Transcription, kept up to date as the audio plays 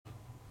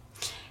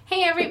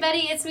Hey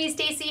everybody, it's me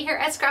Stacey here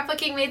at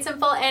Scrapbooking Made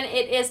Simple, and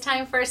it is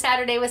time for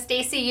Saturday with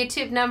Stacey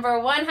YouTube number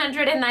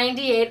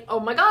 198.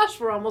 Oh my gosh,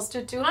 we're almost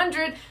to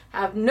 200.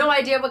 I have no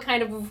idea what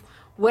kind of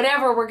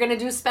whatever we're gonna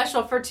do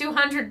special for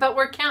 200, but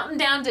we're counting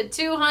down to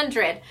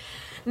 200.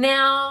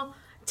 Now,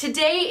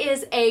 today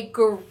is a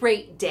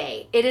great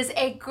day. It is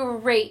a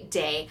great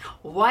day.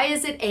 Why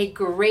is it a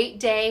great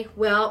day?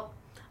 Well,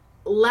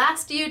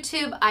 last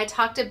YouTube I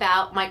talked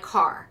about my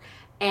car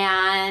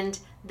and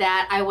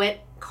that I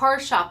went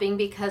car shopping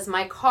because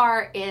my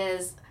car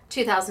is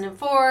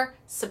 2004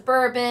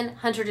 Suburban,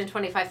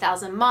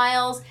 125,000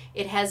 miles.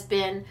 It has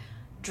been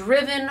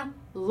driven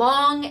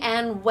long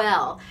and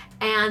well.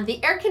 And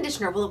the air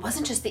conditioner, well, it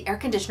wasn't just the air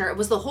conditioner, it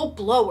was the whole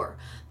blower.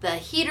 The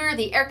heater,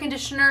 the air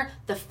conditioner,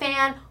 the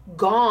fan,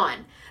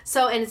 gone.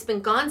 So, and it's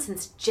been gone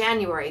since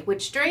January,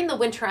 which during the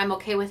winter I'm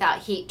okay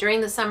without heat.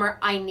 During the summer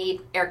I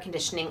need air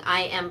conditioning.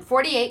 I am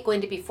 48, going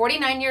to be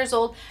 49 years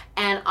old,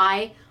 and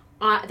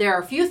there are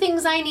a few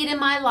things I need in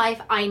my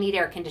life. I need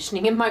air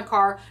conditioning in my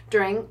car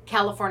during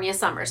California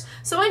summers.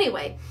 So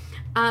anyway,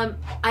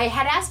 I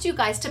had asked you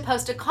guys to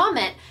post a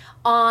comment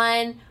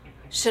on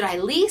should I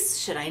lease,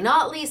 should I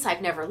not lease?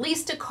 I've never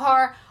leased a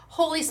car.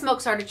 Holy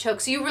smokes,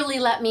 artichokes, you really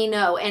let me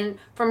know. And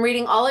from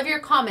reading all of your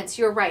comments,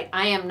 you're right.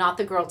 I am not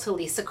the girl to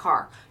lease a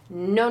car.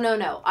 No, no,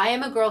 no. I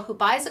am a girl who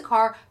buys a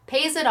car,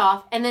 pays it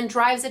off, and then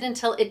drives it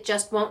until it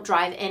just won't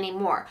drive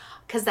anymore.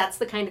 Because that's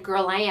the kind of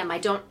girl I am. I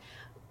don't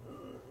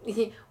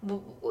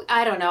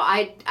know.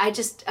 I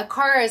just, a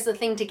car is the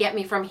thing to get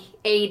me from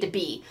A to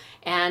B,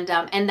 and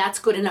that's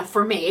good enough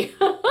for me.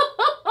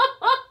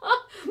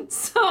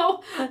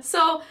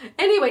 So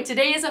anyway,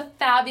 today is a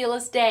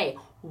fabulous day.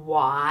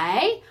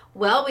 Why?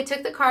 Well, we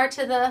took the car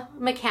to the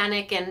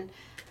mechanic, and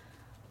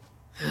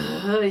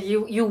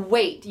you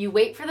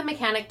wait for the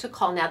mechanic to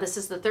call. Now, this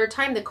is the third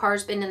time the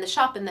car's been in the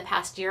shop in the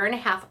past year and a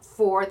half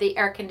for the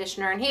air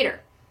conditioner and heater.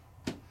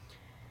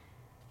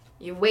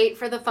 You wait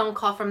for the phone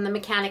call from the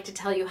mechanic to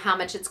tell you how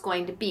much it's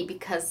going to be,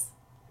 because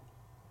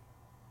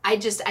I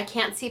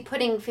can't see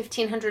putting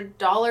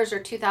 $1,500 or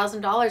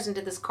 $2,000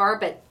 into this car,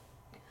 but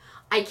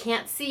I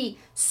can't see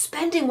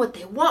spending what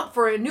they want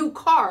for a new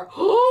car.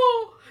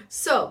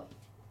 So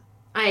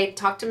I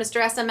talked to Mr.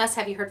 SMS.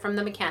 Have you heard from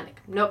the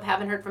mechanic? Nope,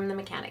 haven't heard from the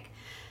mechanic.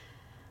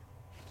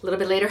 A little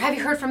bit later, have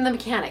you heard from the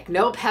mechanic?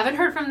 Nope, haven't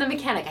heard from the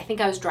mechanic. I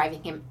think I was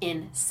driving him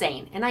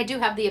insane. And I do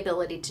have the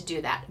ability to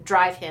do that,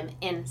 drive him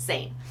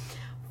insane.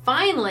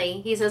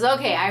 Finally, he says,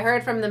 okay, I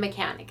heard from the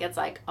mechanic. It's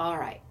like, all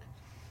right,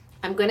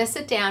 I'm going to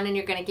sit down and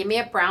you're going to give me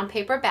a brown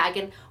paper bag.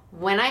 And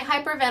when I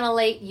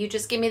hyperventilate, you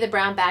just give me the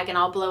brown bag and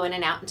I'll blow in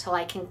and out until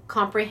I can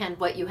comprehend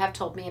what you have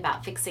told me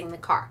about fixing the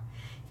car.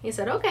 He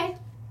said, okay.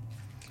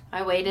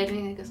 I waited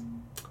and he goes,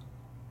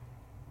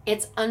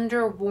 it's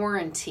under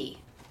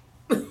warranty.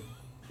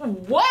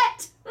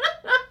 What?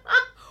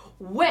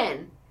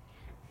 When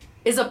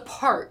is a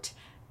part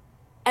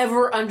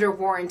ever under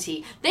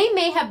warranty? They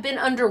may have been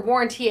under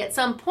warranty at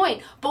some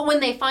point, but when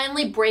they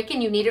finally break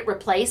and you need it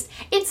replaced,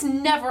 it's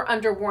never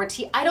under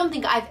warranty. I don't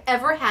think I've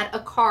ever had a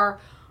car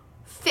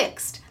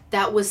fixed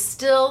that was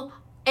still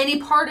any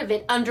part of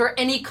it under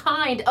any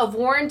kind of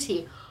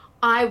warranty.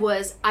 I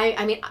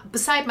mean,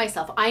 beside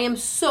myself. I am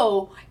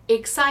so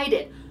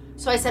excited.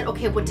 So I said,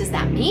 okay, what does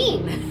that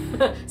mean?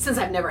 Since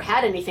I've never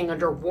had anything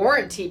under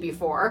warranty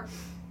before.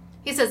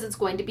 He says it's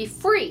going to be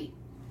free.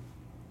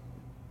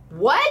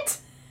 What?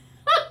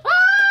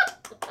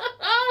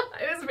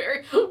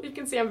 You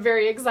can see I'm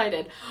very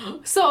excited.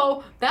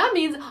 So that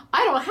means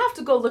I don't have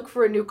to go look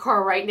for a new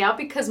car right now,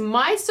 because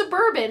my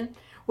Suburban,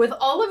 with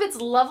all of its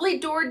lovely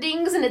door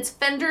dings and its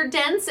fender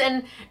dents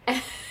and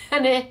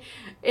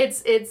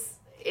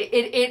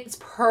it's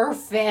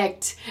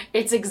perfect.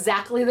 It's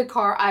exactly the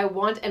car I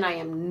want, and I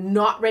am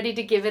not ready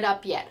to give it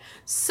up yet.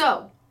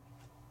 So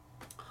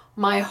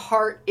my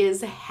heart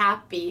is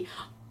happy.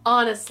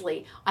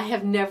 Honestly, I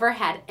have never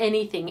had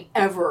anything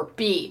ever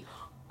be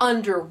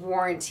under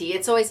warranty.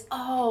 It's always,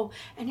 oh,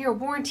 and your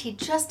warranty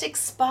just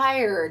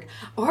expired,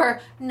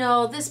 or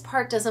no, this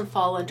part doesn't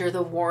fall under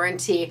the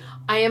warranty.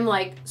 I am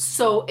like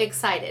so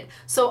excited.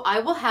 So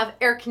I will have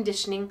air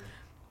conditioning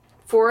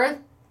for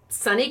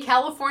sunny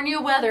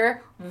California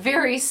weather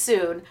very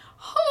soon.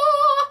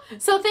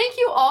 So thank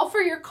you all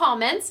for your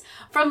comments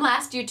from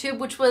last YouTube,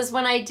 which was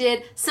when I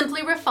did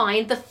Simply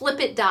Refined, the Flip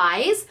It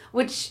dies,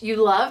 which you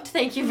loved.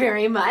 Thank you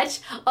very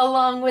much.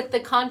 Along with the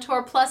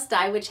Contour Plus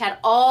die, which had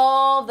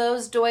all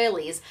those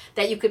doilies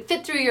that you could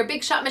fit through your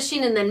Big Shot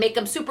machine and then make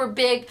them super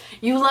big.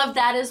 You loved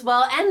that as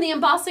well, and the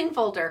embossing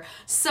folder.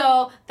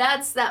 So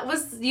that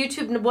was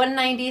YouTube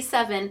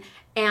 197.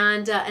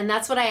 And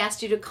that's what I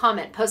asked you to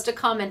comment. Post a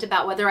comment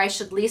about whether I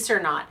should lease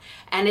or not.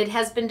 And it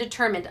has been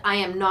determined I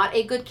am not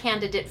a good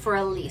candidate for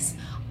a lease.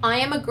 I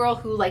am a girl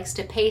who likes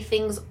to pay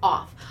things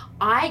off.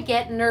 I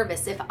get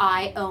nervous if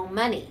I owe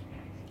money.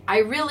 I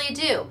really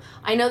do.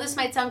 I know this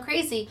might sound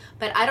crazy,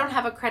 but I don't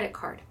have a credit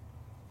card.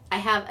 I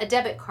have a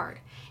debit card.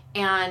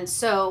 And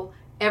so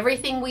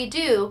everything we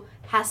do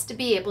has to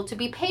be able to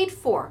be paid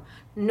for.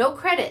 No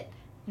credit.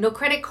 no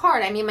credit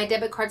card. I mean, my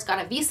debit card's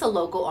got a Visa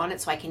logo on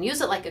it, so I can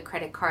use it like a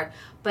credit card.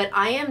 But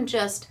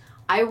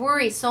I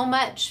worry so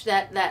much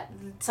that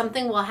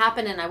something will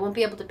happen and I won't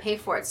be able to pay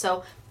for it.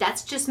 So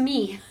that's just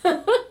me.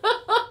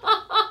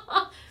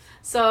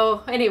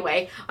 So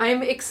anyway,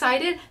 I'm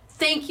excited.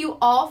 Thank you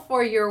all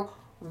for your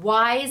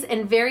wise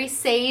and very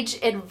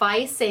sage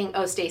advice saying,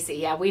 oh, Stacey,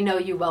 yeah, we know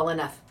you well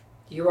enough.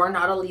 You are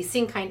not a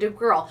leasing kind of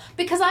girl.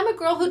 Because I'm a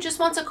girl who just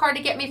wants a car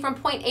to get me from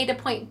point A to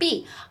point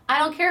B. I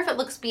don't care if it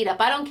looks beat up.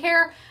 I don't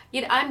care.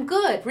 I'm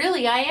good.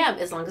 Really, I am,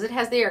 as long as it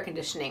has the air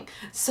conditioning.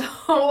 So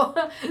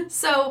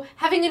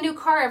having a new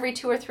car every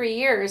 2 or 3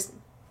 years,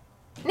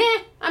 nah,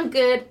 I'm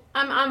good.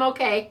 I'm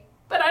okay.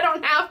 But I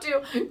don't have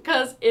to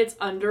because it's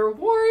under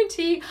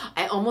warranty.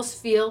 I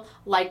almost feel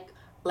like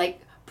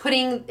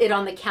putting it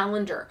on the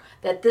calendar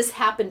that this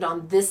happened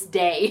on this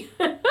day.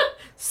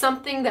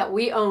 Something that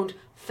we owned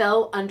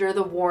fell under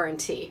the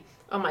warranty.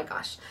 Oh my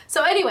gosh.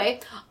 So anyway,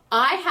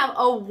 I have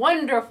a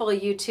wonderful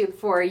YouTube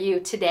for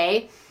you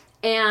today,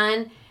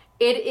 and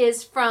it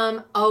is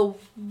from a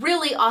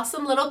really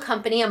awesome little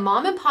company, a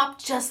mom and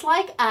pop just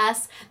like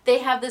us. They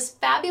have this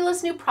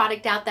fabulous new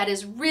product out that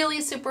is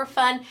really super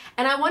fun,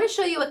 and I want to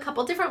show you a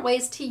couple different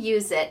ways to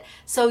use it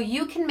so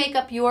you can make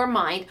up your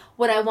mind.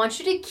 What I want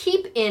you to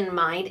keep in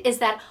mind is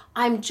that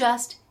I'm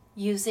just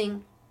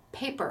using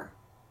paper.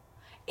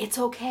 It's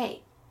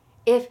okay.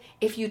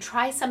 If you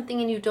try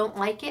something and you don't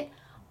like it,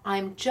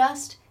 I'm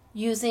just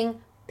using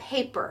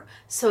paper.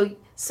 So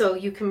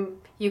you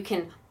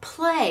can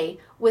play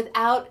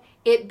without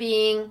it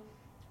being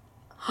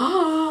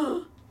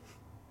so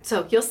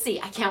you'll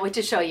see. I can't wait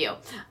to show you.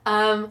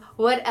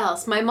 What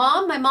else? My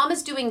mom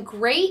is doing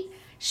great.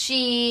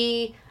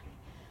 She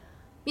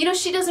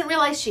doesn't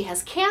realize she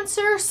has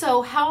cancer,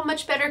 so how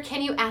much better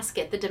can you ask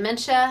it? The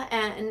dementia,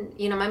 and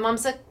my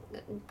mom's a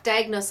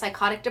diagnosed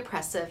psychotic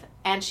depressive,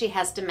 and she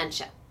has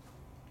dementia.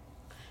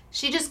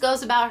 She just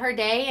goes about her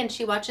day and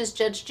she watches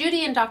Judge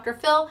Judy and Dr.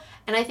 Phil,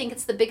 and I think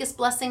it's the biggest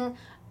blessing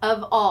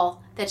of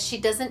all that she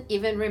doesn't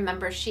even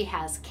remember she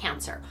has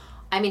cancer.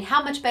 I mean,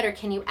 how much better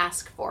can you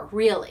ask for,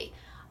 really?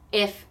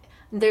 If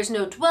there's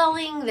no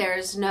dwelling,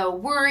 there's no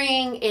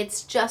worrying,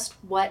 it's just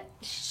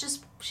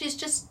she's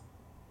just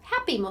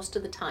happy most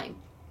of the time.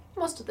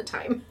 Most of the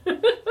time.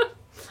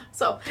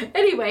 So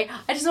anyway,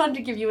 I just wanted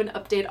to give you an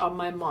update on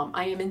my mom.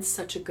 I am in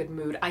such a good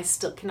mood. I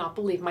still cannot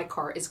believe my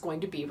car is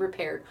going to be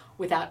repaired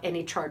without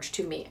any charge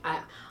to me.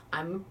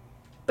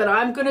 But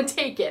I'm gonna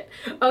take it.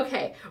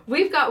 Okay,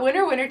 we've got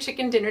winner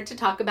chicken dinner to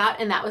talk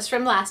about, and that was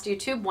from last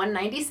YouTube,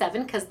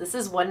 197, because this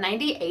is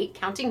 198,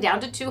 counting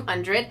down to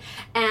 200.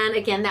 And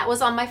again, that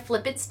was on my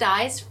Flip It's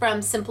Dies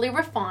from Simply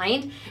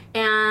Refined.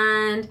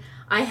 And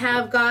I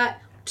have got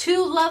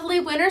 2 lovely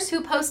winners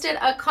who posted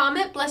a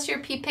comment. Bless your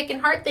pea pick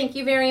and heart. Thank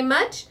you very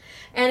much.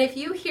 And if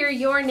you hear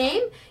your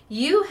name,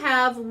 you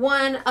have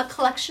won a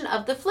collection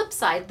of the Flip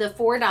Side, the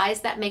 4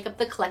 dies that make up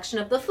the collection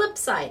of the Flip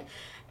Side.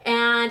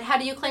 And how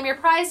do you claim your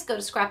prize? Go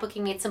to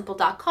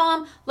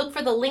scrapbookingmadesimple.com, look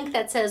for the link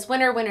that says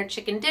winner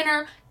chicken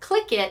dinner,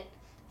 click it,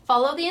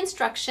 follow the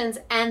instructions,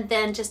 and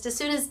then just as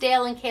soon as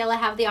Dale and Kayla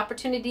have the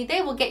opportunity,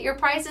 they will get your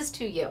prizes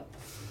to you.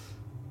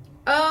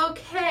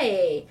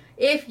 Okay,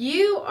 if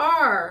you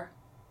are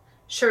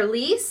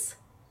Charlize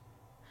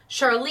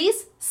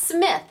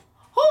Smith.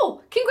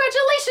 Oh,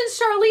 congratulations,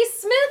 Charlize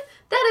Smith.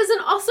 That is an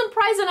awesome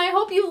prize, and I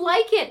hope you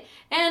like it.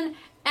 And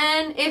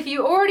if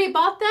you already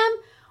bought them,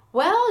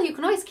 well, you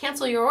can always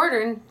cancel your order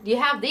and you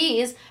have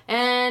these.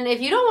 And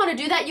if you don't want to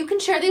do that, you can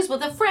share these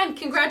with a friend.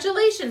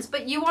 Congratulations,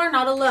 but you are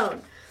not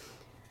alone.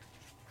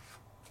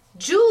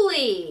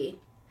 Julie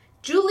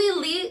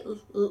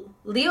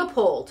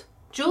Leopold.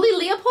 Julie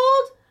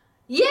Leopold?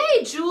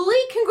 Yay, Julie.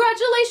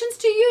 Congratulations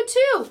to you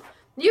too.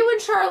 You and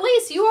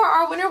Charlize, you are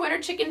our winner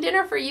chicken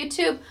dinner for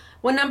YouTube,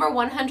 number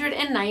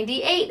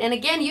 198. And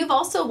again, you've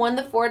also won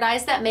the 4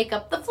 dies that make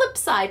up the Flip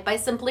Side by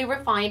Simply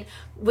Refined,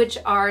 which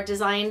are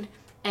designed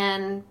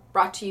and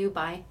brought to you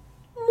by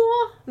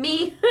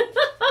me.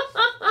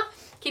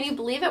 Can you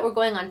believe it? We're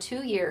going on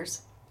 2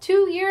 years.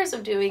 2 years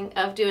of doing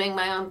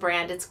my own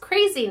brand. It's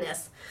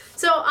craziness.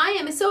 So I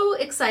am so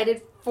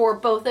excited for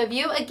both of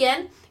you.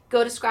 Again,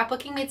 go to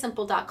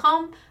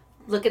scrapbookingmadesimple.com.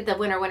 Look at the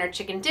winner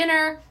chicken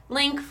dinner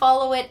link,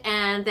 follow it,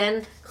 and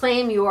then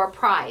claim your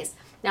prize.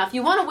 Now, if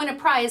you want to win a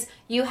prize,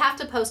 you have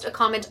to post a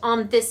comment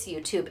on this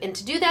YouTube. And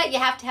to do that, you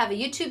have to have a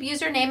YouTube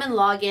username and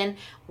login,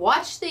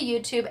 watch the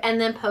YouTube, and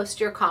then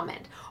post your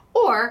comment.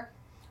 Or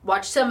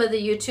watch some of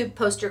the YouTube,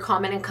 post your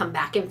comment, and come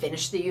back and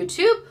finish the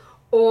YouTube.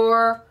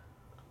 Or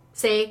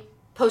say,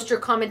 post your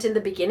comment in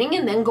the beginning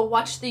and then go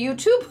watch the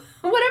YouTube.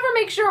 Whatever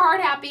makes your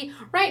heart happy.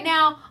 Right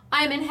now,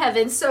 I'm in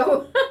heaven,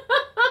 so...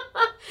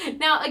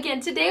 Now,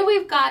 again, today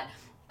we've got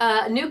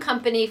a new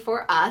company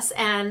for us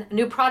and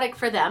new product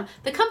for them.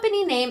 The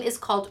company name is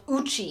called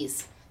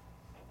Uchi's.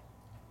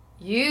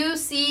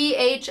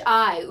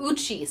 U-C-H-I,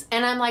 Uchi's.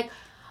 And I'm like,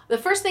 the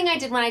first thing I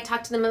did when I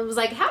talked to them, it was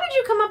like, how did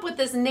you come up with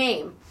this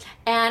name?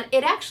 And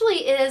it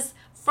actually is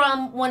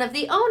from one of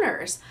the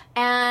owners.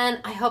 And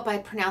I hope I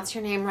pronounce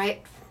your name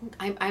right.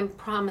 I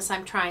promise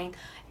I'm trying.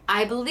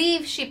 I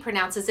believe she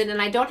pronounces it,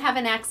 and I don't have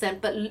an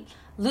accent, but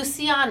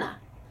Luciana.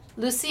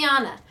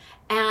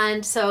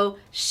 And so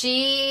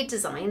she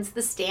designs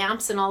the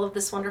stamps and all of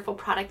this wonderful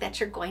product that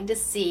you're going to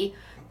see.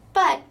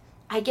 But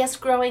I guess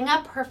growing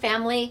up, her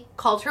family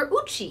called her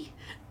Uchi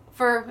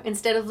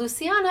instead of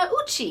Luciana,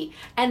 Uchi.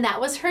 And that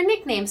was her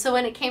nickname. So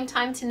when it came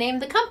time to name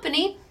the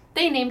company,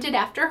 they named it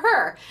after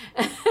her.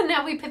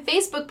 Now we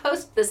Facebook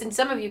posted this, and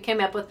some of you came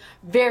up with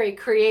very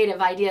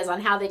creative ideas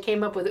on how they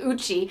came up with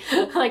Uchi.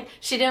 Like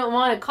she didn't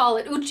want to call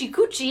it Uchi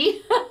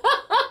Coochie.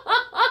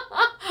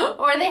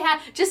 Or they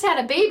just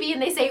had a baby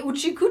and they say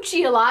Uchi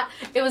Coochie a lot.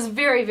 It was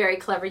very, very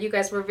clever. You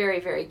guys were very,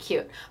 very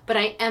cute. But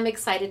I am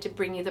excited to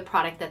bring you the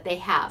product that they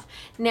have.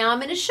 Now I'm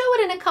going to show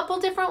it in a couple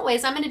different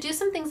ways. I'm going to do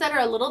some things that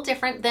are a little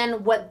different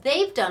than what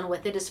they've done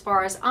with it as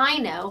far as I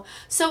know.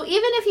 So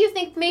even if you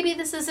think maybe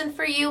this isn't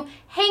for you,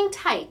 hang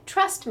tight.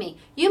 Trust me.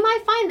 You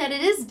might find that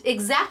it is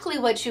exactly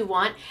what you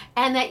want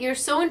and that you're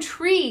so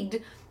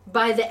intrigued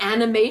by the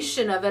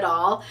animation of it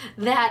all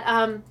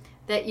that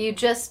that you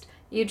just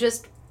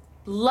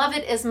love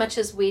it as much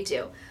as we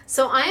do.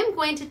 So I am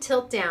going to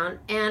tilt down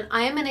and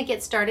I am going to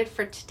get started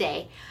for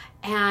today.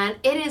 And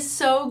it is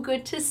so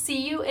good to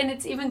see you, and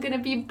it's even going to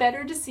be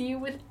better to see you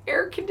with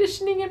air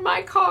conditioning in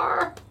my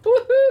car.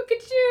 Woohoo,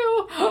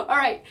 ka-choo. All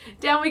right,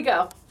 down we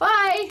go.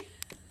 Bye.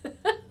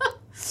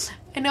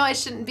 I know I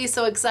shouldn't be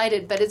so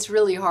excited, but it's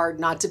really hard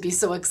not to be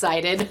so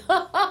excited.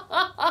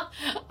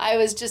 I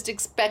was just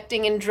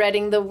expecting and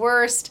dreading the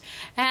worst,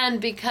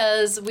 and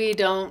because we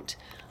don't,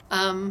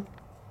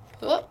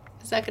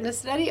 is that gonna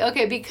steady?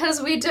 Okay, because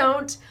we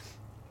don't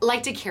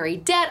like to carry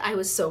debt, I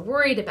was so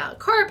worried about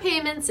car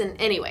payments, and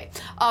anyway.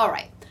 All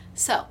right,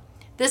 so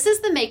this is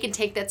the make and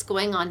take that's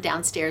going on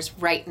downstairs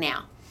right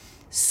now.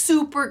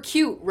 Super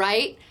cute,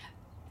 right?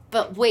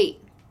 But wait.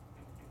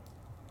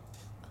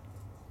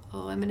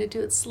 Oh, I'm gonna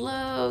do it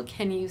slow.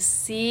 Can you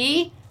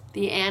see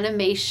the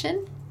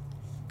animation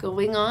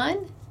going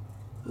on?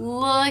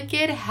 Look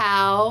at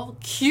how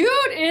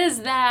cute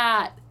is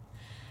that?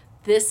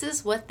 This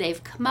is what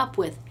they've come up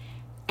with,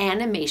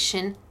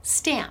 animation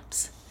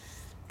stamps.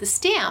 The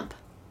stamp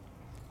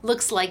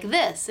looks like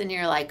this, and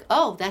you're like,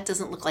 oh, that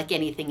doesn't look like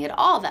anything at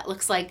all. That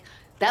looks like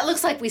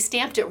we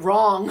stamped it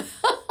wrong.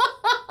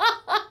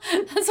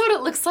 That's what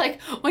it looks like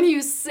when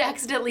you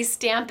accidentally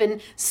stamp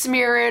and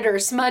smear it or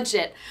smudge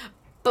it.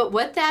 But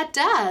what that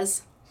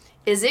does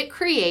is it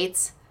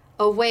creates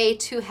a way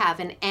to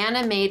have an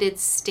animated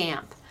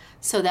stamp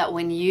so that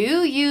when you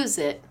use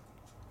it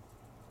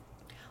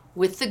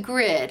with the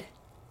grid,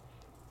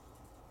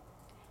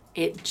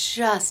 it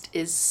just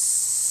is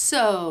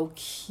so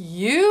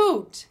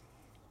cute.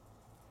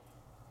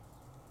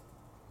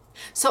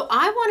 So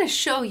I want to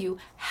show you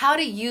how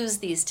to use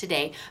these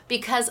today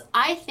because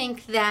I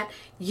think that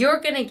you're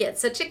going to get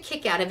such a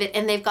kick out of it.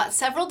 And they've got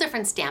several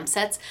different stamp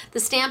sets. The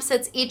stamp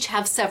sets each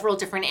have several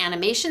different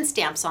animation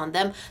stamps on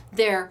them.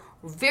 They're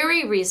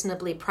very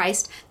reasonably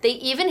priced. They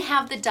even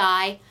have the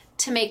die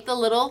to make the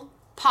little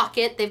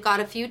pocket. They've got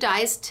a few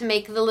dies to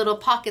make the little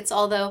pockets,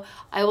 although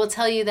I will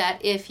tell you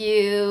that if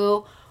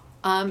you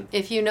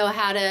know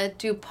how to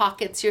do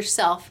pockets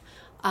yourself,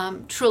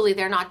 truly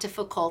they're not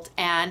difficult,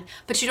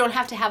 but you don't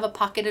have to have a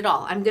pocket at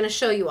all. I'm going to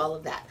show you all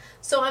of that.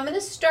 So I'm going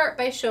to start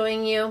by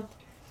showing you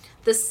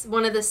this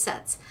one of the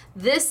sets.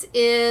 This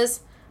is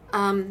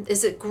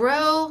it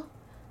Grow?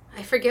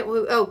 I forget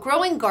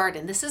Growing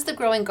Garden. This is the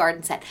Growing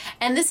Garden set.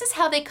 And this is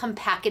how they come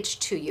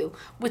packaged to you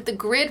with the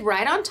grid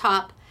right on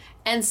top.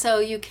 And so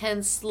you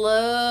can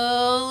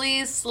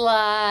slowly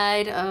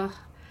slide.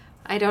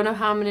 I don't know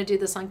how I'm going to do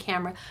this on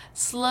camera.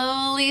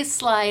 Slowly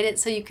slide it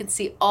so you can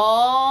see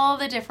all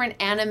the different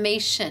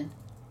animation.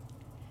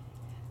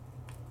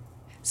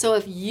 So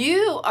if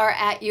you are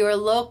at your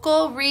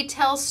local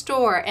retail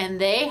store and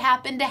they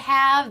happen to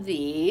have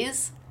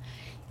these,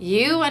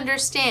 you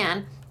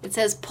understand it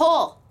says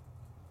pull.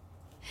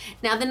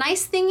 Now the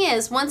nice thing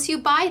is once you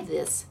buy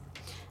this,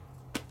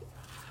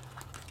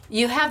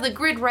 you have the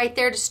grid right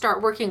there to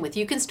start working with.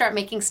 You can start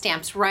making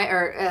stamps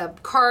or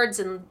cards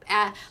and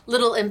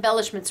little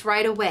embellishments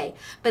right away.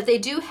 But they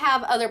do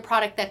have other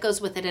product that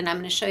goes with it, and I'm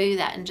going to show you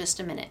that in just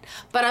a minute.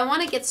 But I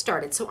want to get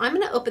started, so I'm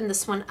going to open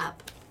this one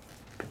up.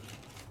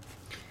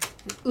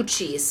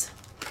 Uchi's.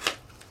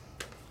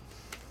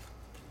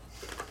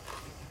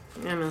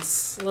 I'm going to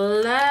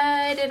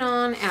slide it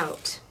on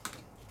out.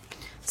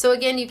 So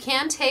again, you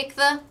can take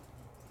the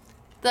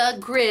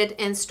grid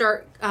and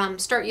start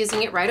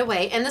using it right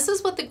away. And this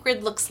is what the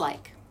grid looks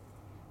like.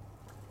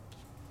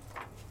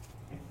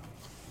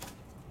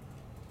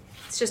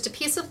 It's just a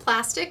piece of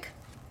plastic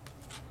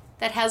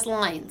that has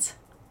lines.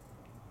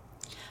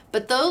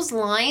 But those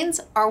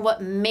lines are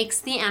what makes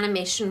the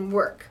animation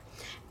work.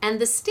 And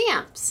the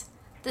stamps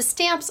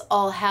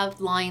all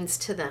have lines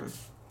to them.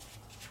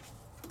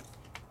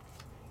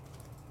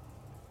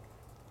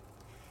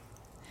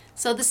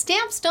 So the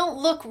stamps don't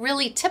look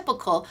really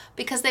typical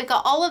because they've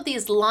got all of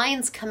these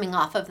lines coming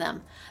off of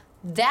them.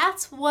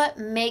 That's what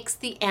makes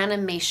the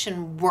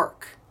animation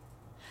work.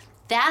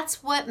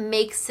 That's what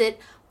makes it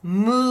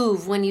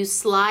move when you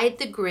slide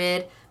the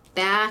grid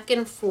back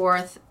and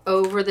forth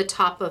over the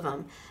top of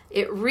them.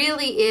 It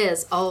really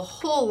is a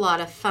whole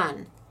lot of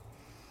fun.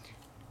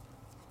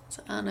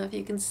 So I don't know if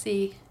you can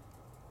see.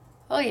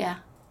 Oh yeah.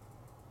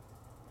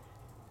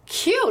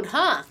 Cute,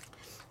 huh?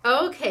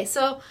 Okay,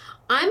 so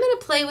I'm going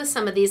to play with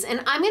some of these,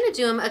 and I'm going to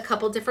do them a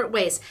couple different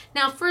ways.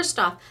 Now, first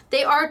off,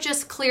 they are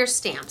just clear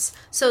stamps.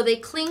 So they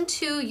cling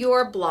to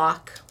your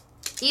block.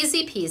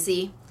 Easy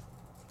peasy.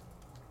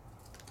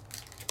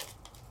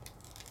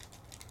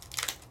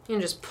 You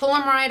can just pull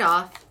them right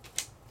off,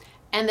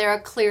 and they're a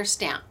clear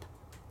stamp.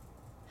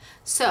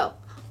 So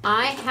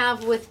I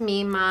have with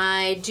me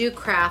my Do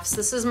Crafts.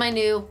 This is my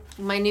new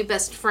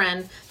best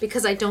friend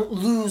because I don't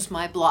lose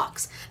my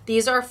blocks.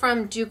 These are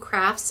from Do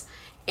Crafts,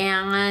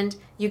 and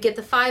you get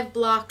the 5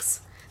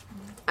 blocks.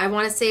 I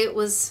want to say it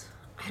was,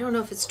 I don't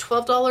know if it's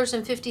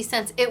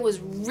 $12.50. It was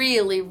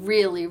really,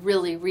 really,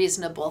 really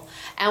reasonable.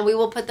 And we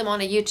will put them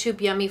on a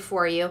YouTube Yummy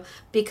for you,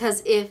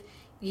 because if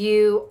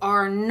you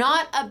are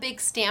not a big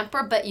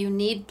stamper but you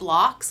need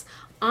blocks,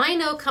 I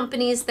know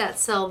companies that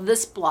sell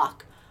this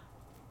block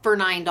for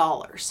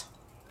 $9.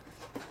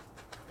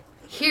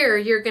 Here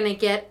you're going to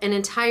get an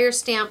entire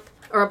stamp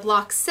or a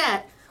block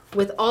set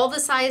with all the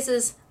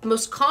sizes,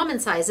 most common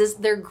sizes.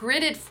 They're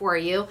gridded for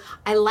you.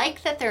 I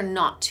like that they're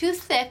not too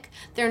thick.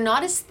 They're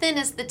not as thin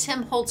as the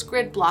Tim Holtz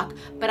grid block,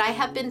 but I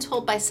have been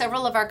told by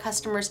several of our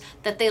customers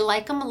that they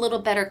like them a little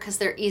better because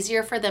they're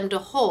easier for them to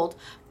hold,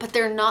 but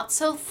they're not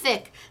so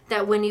thick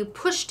that when you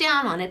push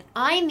down on it,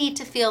 I need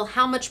to feel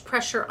how much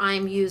pressure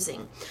I'm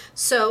using.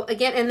 So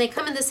again, and they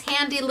come in this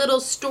handy little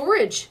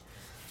storage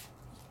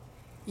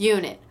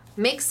unit.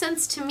 Makes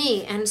sense to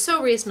me and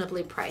so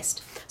reasonably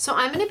priced. So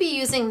I'm going to be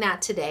using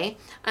that today.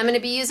 I'm going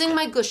to be using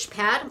my Gush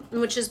Pad,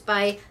 which is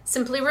by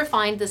Simply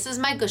Refined. This is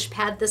my Gush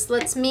Pad. This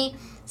lets me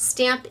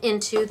stamp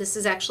into, this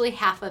is actually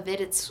half of it.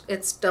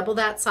 It's double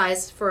that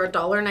size for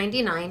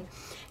 $1.99.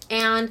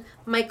 And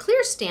my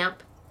clear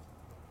stamp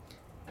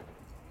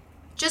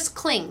just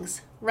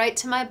clings right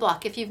to my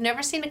block. If you've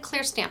never seen a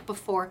clear stamp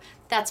before,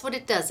 that's what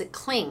it does. It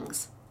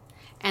clings.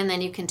 And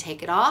then you can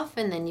take it off,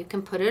 and then you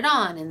can put it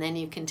on, and then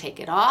you can take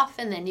it off,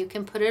 and then you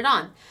can put it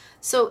on.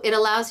 So it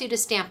allows you to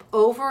stamp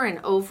over and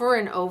over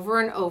and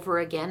over and over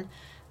again.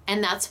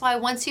 And that's why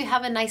once you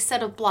have a nice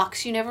set of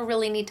blocks, you never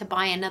really need to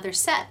buy another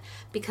set,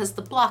 because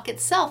the block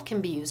itself can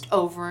be used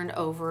over and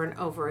over and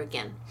over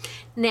again.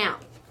 Now,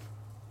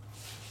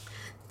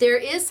 there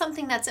is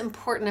something that's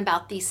important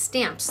about these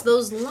stamps.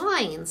 Those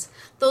lines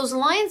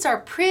are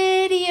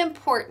pretty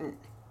important.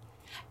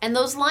 And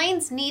those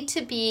lines need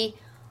to be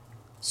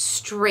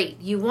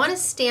straight. You want to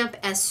stamp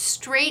as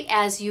straight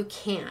as you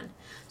can.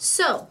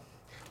 So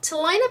to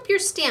line up your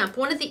stamp,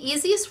 one of the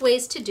easiest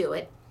ways to do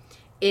it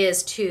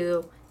is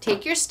to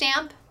take your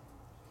stamp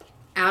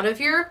out of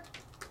your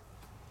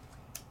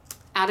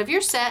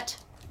set,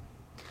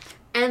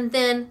 and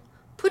then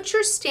put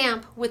your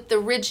stamp with the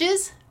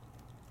ridges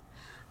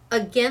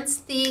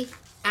against the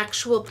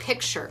actual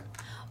picture.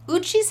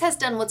 Uchi's has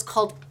done what's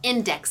called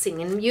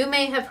indexing, and you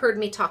may have heard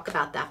me talk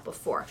about that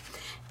before.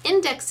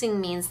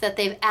 Indexing means that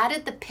they've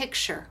added the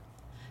picture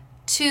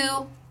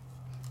to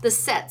the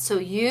set so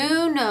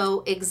you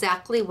know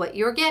exactly what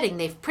you're getting.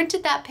 They've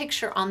printed that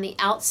picture on the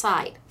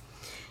outside.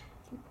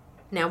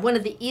 Now, one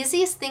of the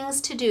easiest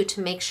things to do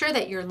to make sure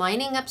that you're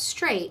lining up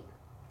straight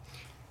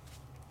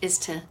is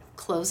to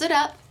close it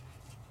up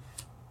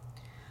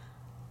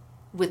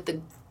with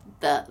the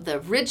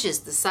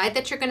ridges, the side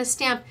that you're going to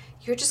stamp.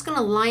 You're just going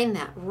to line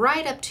that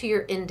right up to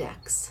your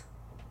index.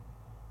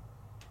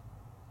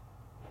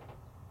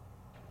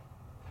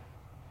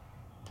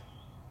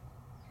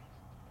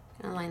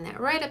 Line that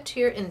right up to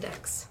your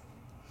index.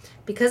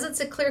 Because it's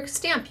a clear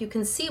stamp, you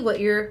can see where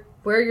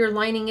you're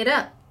lining it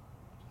up.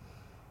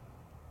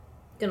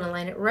 Gonna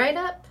line it right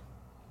up,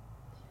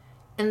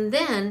 and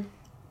then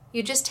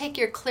you just take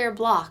your clear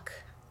block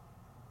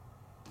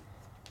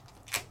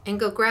and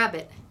go grab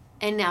it,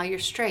 and now you're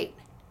straight.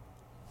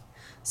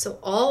 So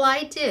all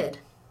I did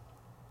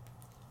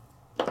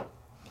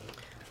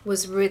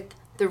was with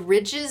the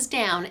ridges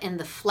down and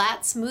the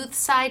flat, smooth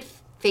side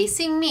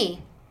facing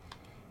me,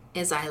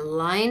 is I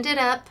lined it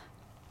up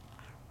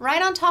right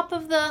on top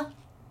of the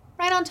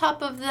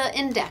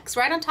index,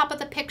 right on top of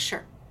the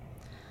picture,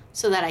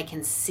 so that I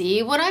can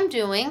see what I'm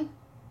doing,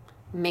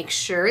 make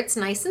sure it's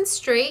nice and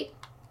straight,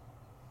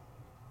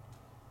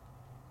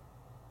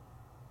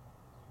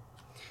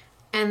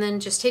 and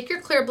then just take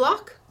your clear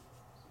block,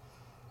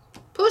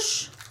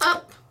 push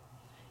up,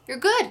 you're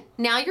good.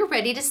 Now you're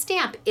ready to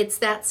stamp. It's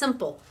that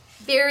simple.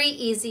 Very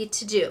easy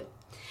to do.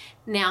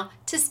 Now,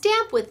 to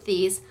stamp with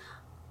these,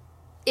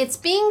 it's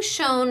being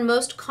shown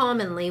most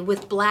commonly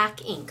with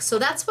black ink. So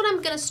that's what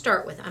I'm going to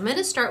start with. I'm going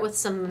to start with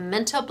some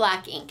Memento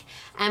black ink.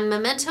 And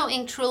Memento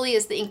ink truly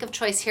is the ink of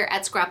choice here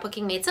at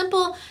Scrapbooking Made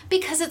Simple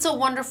because it's a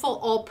wonderful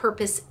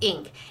all-purpose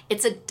ink.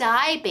 It's a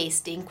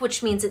dye-based ink,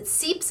 which means it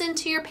seeps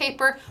into your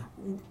paper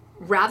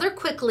rather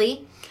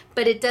quickly,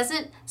 but it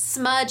doesn't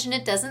smudge and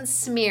it doesn't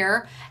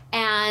smear.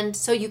 And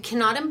so you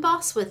cannot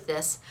emboss with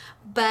this,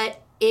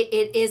 but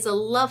it's a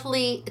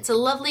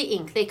lovely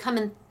ink. They come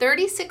in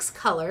 36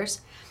 colors.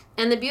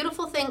 And the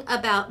beautiful thing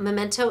about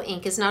Memento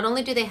ink is not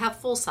only do they have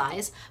full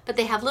size, but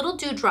they have little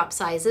dewdrop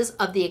sizes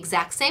of the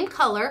exact same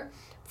color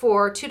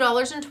for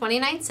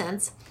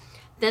 $2.29.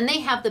 Then they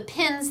have the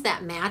pins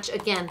that match,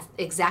 again,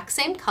 exact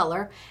same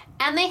color,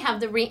 and they have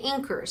the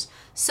re-inkers.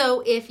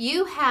 So if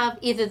you have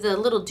either the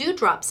little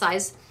dewdrop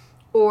size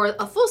or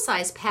a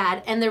full-size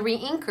pad and the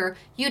re-inker,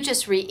 you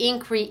just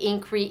re-ink,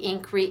 re-ink,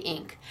 re-ink,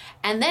 re-ink.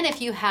 And then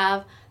if you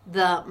have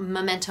the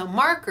Memento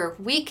marker,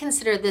 we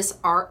consider this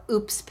our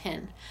oops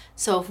pin.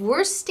 So if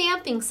we're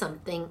stamping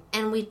something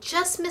and we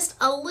just missed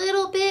a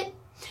little bit,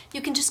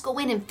 you can just go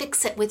in and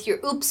fix it with your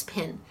oops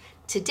pin.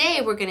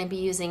 Today we're going to be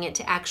using it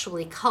to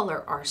actually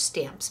color our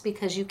stamps,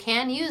 because you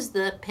can use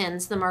the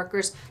pins, the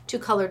markers, to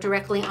color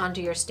directly onto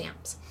your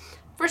stamps.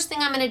 First thing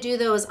I'm going to do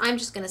though is I'm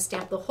just going to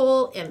stamp the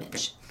whole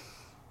image.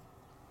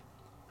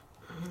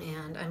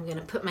 And I'm going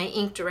to put my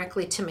ink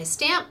directly to my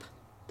stamp.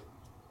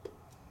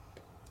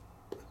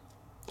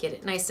 Get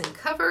it nice and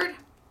covered.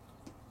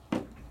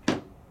 I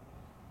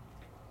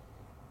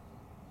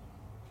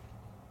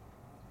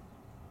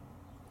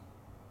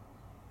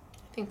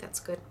think that's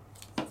good.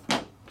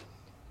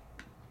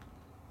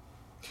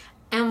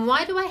 And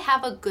why do I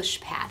have a gush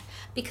pad?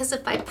 Because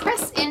if I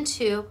press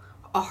into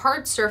a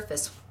hard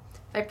surface,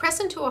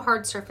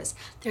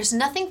 there's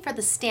nothing for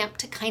the stamp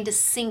to kind of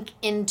sink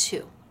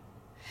into.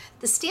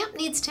 The stamp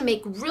needs to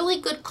make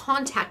really good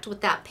contact with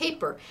that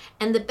paper,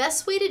 and the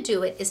best way to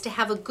do it is to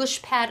have a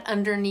gush pad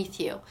underneath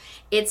you.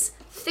 It's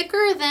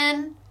thicker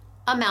than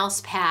a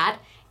mouse pad,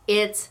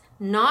 it's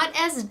not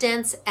as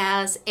dense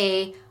as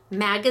a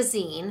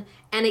magazine,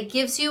 and it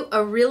gives you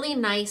a really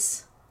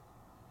nice,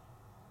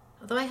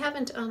 although I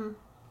haven't,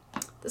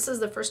 this is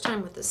the first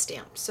time with this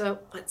stamp, so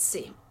let's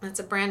see. That's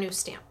a brand new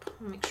stamp.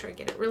 Make sure I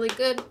get it really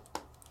good.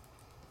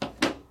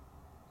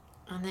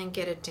 And then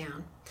get it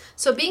down.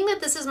 So being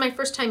that this is my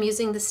first time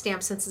using this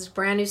stamp, since it's a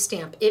brand new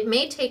stamp, it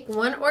may take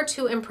 1 or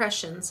 2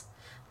 impressions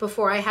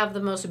before I have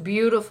the most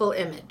beautiful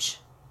image.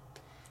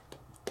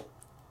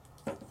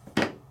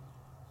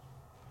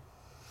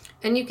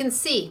 And you can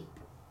see,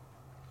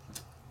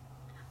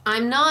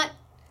 I'm not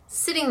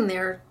sitting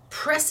there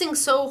pressing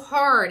so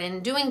hard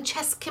and doing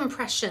chest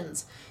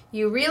compressions.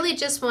 You really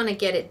just want to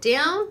get it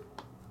down.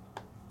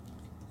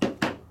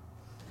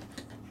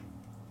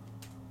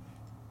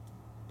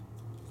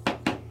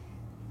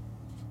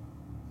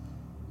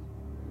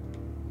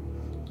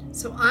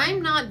 So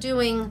I'm not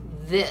doing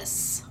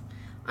this.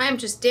 I'm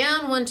just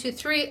down, 1, 2,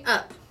 3,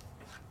 up.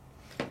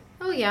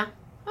 Oh yeah,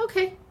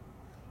 okay.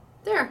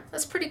 There,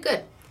 that's pretty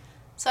good.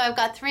 So I've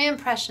got 3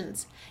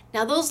 impressions.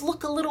 Now those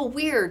look a little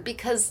weird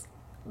because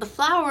the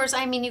flowers,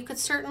 I mean, you could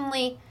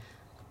certainly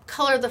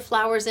color the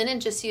flowers in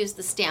and just use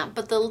the stamp,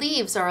 but the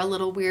leaves are a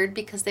little weird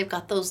because they've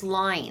got those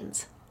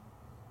lines.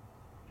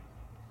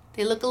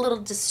 They look a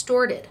little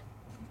distorted.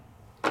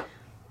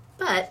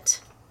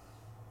 But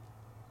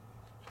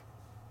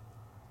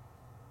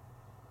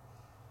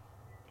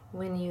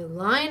when you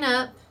line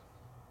up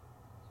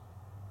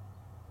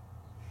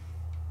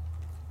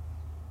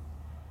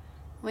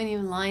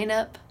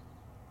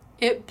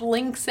it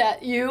blinks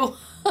at you.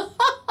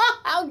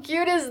 How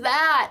cute is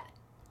that?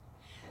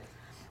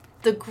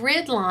 The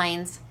grid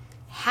lines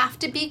have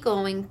to be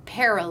going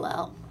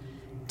parallel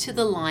to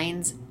the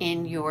lines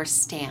in your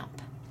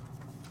stamp.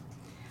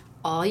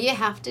 All you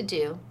have to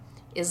do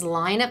is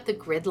line up the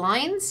grid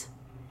lines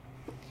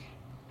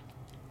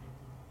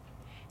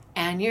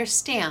and your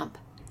stamp,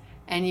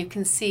 and you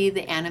can see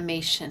the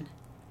animation.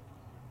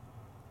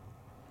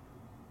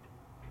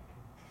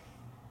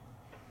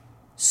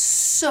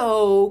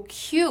 So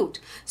cute.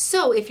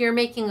 So if you're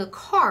making a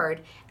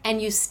card and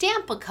you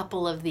stamp a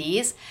couple of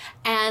these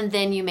and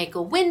then you make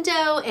a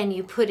window and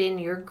you put in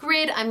your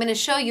grid, I'm going to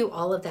show you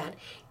all of that.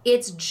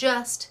 It's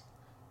just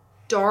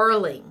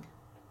darling.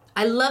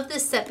 I love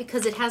this set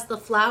because it has the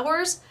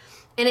flowers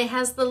and it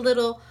has the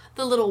little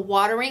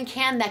watering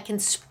can that can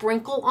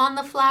sprinkle on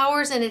the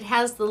flowers, and it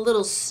has the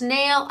little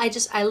snail.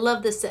 I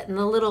love this set, and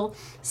the little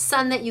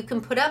sun that you can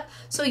put up.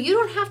 So you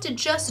don't have to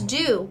just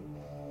do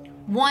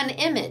one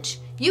image.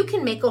 You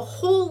can make a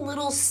whole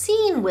little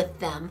scene with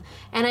them.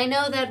 And I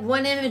know that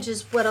one image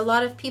is what a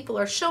lot of people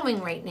are showing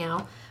right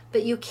now,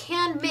 but you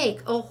can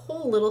make a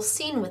whole little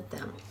scene with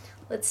them.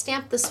 Let's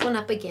stamp this one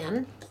up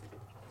again.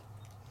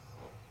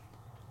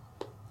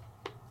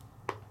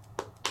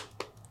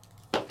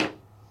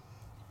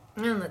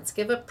 And let's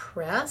give a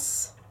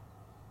press.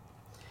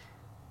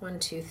 1,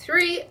 2,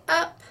 3,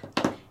 up.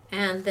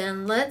 And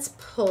then let's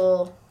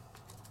pull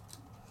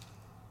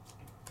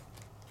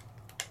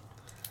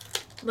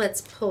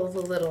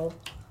the little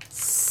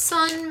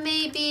sun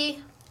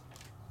maybe.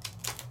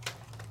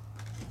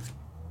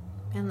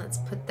 And let's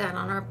put that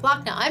on our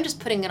block. Now I'm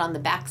just putting it on the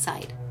back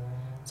side.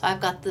 So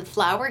I've got the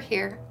flower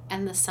here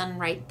and the sun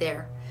right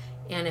there.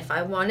 And if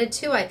I wanted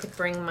to, I could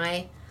bring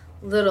my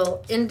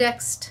little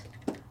indexed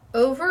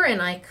over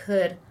and I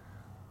could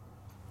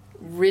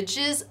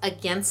ridges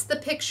against the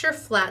picture,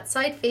 flat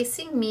side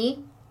facing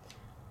me.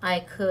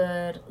 I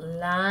could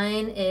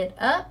line it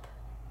up.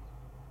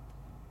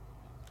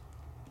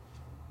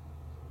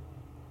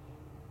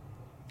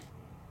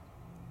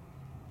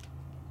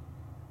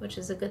 which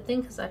is a good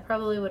thing because I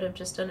probably would have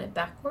just done it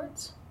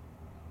backwards.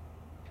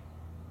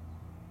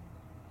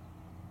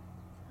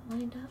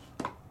 Lined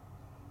up.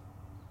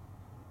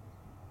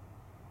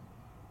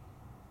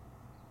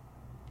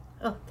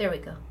 Oh, there we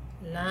go.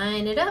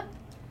 Line it up,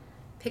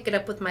 pick it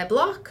up with my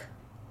block,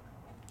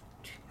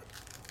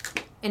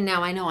 and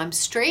now I know I'm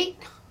straight.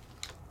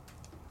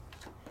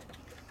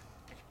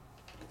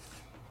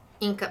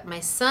 Ink up my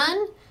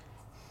sun.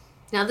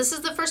 Now this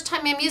is the first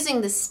time I'm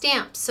using the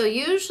stamp, so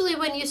usually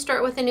when you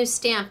start with a new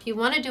stamp, you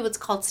want to do what's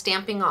called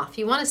stamping off.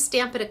 You want to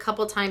stamp it a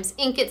couple times,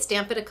 ink it,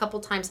 stamp it a couple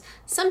times.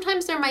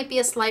 Sometimes there might be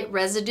a slight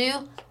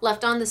residue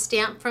left on the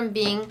stamp from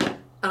being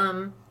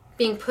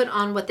put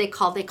on what they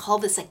call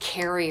this a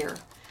carrier.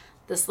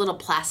 This little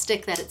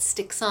plastic that it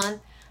sticks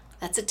on.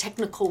 That's a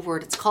technical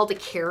word. It's called a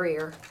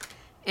carrier.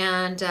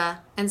 And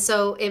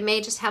so it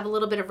may just have a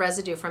little bit of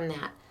residue from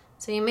that.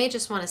 So you may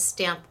just want to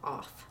stamp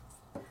off.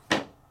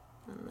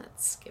 And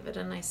let's give it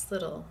a nice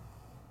little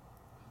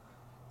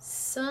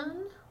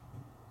sun.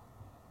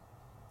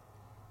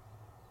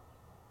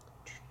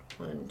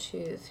 1,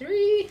 2,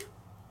 3.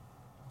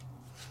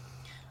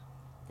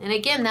 And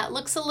again,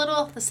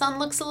 the sun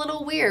looks a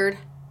little weird.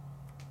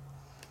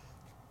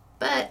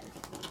 But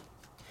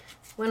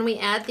when we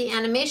add the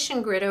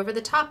animation grid over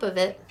the top of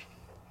it,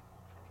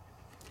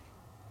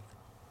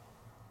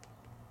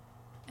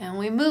 and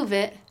we move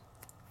it,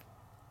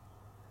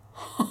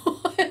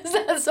 is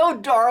that so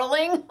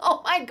darling?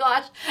 Oh my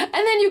gosh. And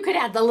then you could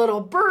add the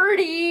little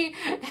birdie.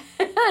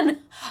 And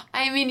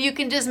I mean, you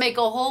can just make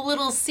a whole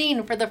little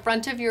scene for the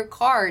front of your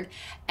card.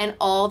 And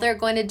all they're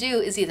going to do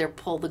is either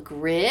pull the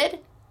grid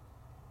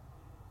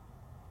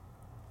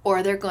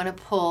or they're going to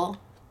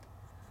pull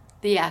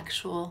the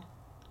actual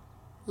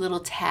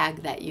little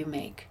tag that you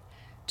make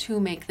to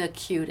make the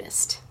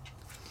cutest.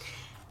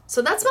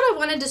 So that's what I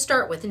wanted to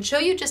start with and show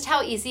you just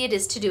how easy it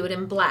is to do it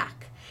in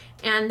black.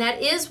 And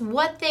that is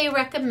what they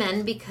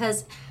recommend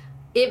because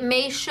it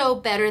may show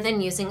better than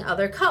using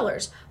other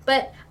colors.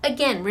 But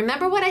again,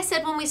 remember what I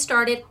said when we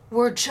started?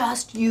 We're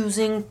just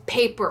using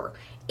paper.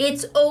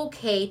 It's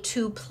okay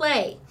to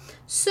play.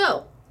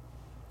 So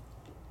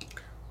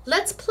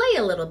let's play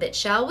a little bit,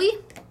 shall we?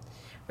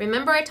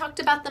 Remember I talked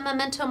about the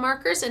memento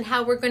markers and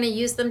how we're going to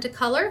use them to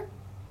color?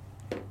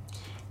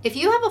 If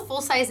you have a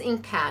full-size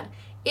ink pad,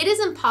 it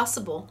is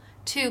impossible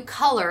to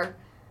color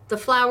the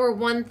flower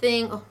one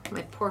thing. Oh,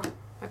 my poor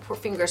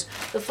fingers.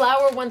 The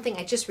flower one thing,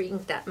 I just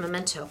re-inked that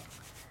memento.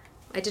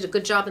 I did a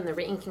good job in the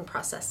re-inking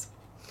process.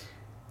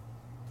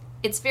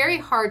 It's very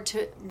hard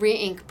to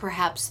re-ink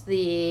perhaps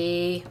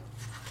the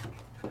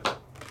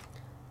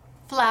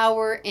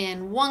flower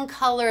in one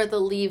color, the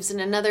leaves in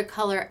another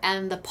color,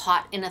 and the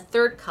pot in a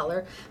third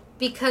color,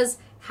 because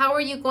how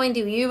are you going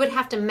to, you would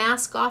have to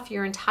mask off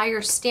your entire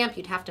stamp.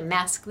 You'd have to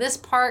mask this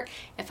part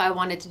if I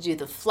wanted to do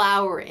the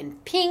flower in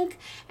pink,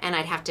 and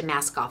I'd have to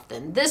mask off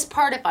then this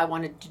part if I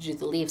wanted to do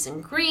the leaves in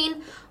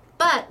green.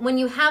 But when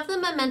you have the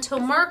memento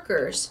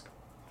markers,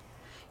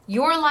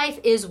 your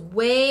life is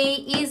way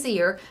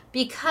easier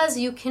because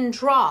you can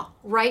draw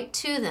right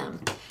to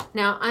them.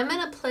 Now I'm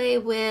gonna play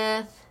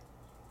with,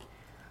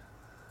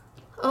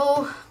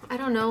 oh, I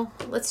don't know.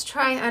 Let's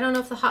try, I don't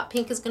know if the hot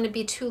pink is going to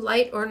be too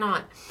light or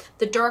not.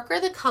 The darker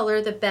the color,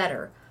 the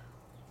better.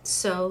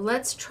 So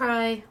let's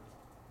try,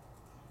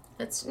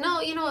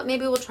 no, you know what?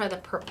 Maybe we'll try the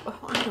purple.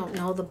 Oh, I don't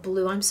know, the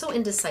blue. I'm so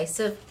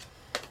indecisive.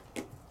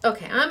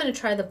 Okay, I'm going to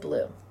try the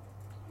blue.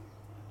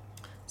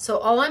 So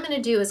all I'm going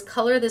to do is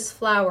color this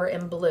flower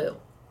in blue.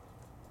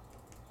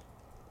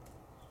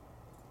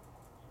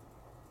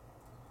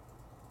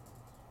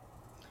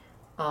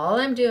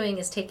 All I'm doing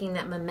is taking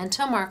that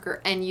memento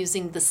marker and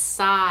using the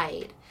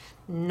side,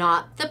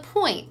 not the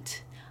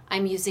point.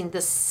 I'm using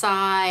the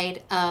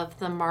side of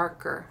the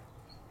marker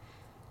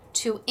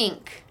to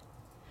ink.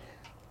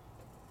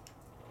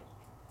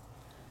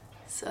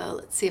 So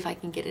let's see if I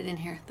can get it in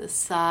here. The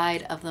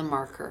side of the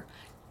marker.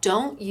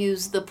 Don't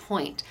use the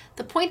point.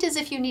 The point is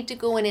if you need to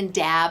go in and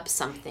dab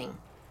something.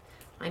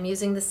 I'm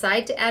using the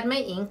side to add my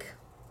ink.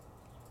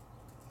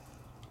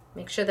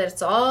 Make sure that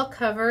it's all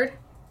covered.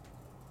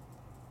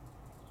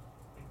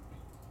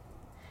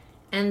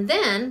 And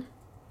then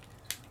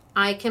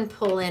I can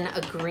pull in a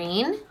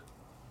green,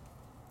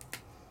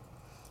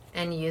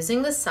 and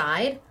using the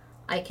side,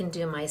 I can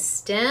do my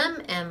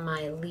stem and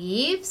my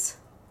leaves.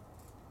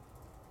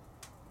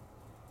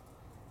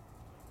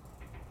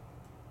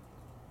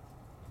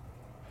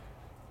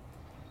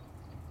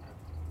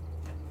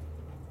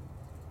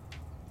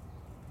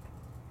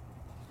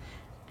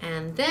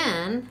 And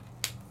then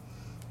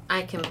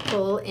I can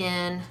pull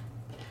in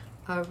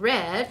a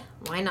red,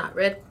 why not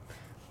red,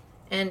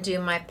 and do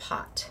my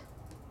pot.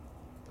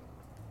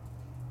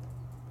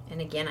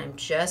 And again, I'm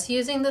just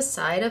using the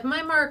side of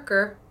my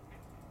marker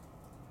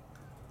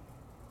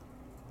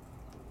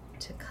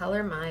to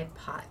color my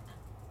pot.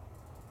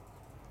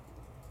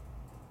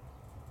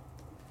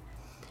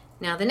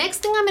 Now the next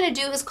thing I'm going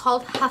to do is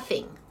called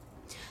huffing.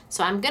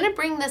 So I'm going to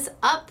bring this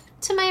up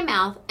to my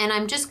mouth and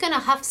I'm just going to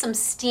huff some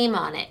steam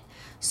on it.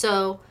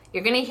 So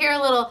you're going to hear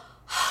a little,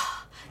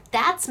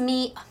 that's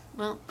me.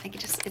 Well,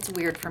 it's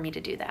weird for me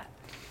to do that.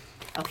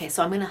 Okay,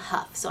 so I'm gonna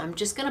huff. So I'm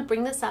just gonna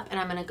bring this up and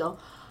I'm gonna go.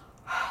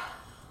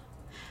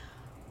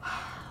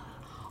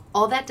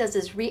 All that does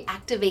is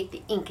reactivate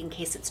the ink in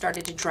case it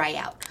started to dry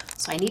out.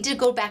 So I need to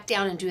go back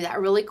down and do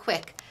that really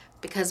quick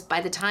because by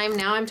the time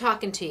now I'm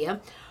talking to you,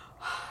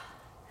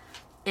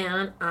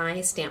 and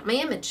I stamp my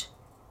image.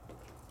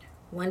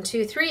 1,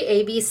 2, 3,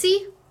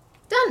 ABC,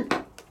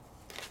 done.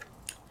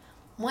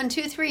 1,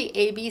 2, 3,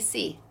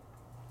 ABC.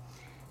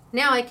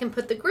 Now I can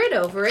put the grid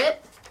over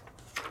it.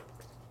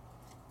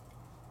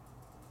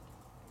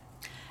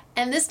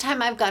 And this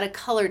time I've got a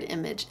colored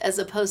image as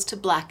opposed to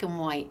black and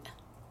white.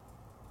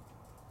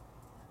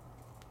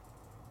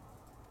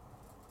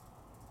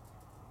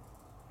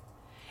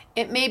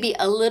 It may be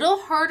a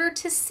little harder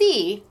to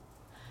see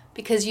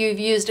because you've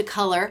used a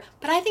color,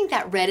 but I think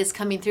that red is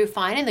coming through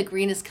fine and the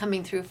green is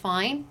coming through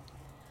fine.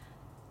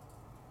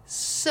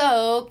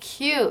 So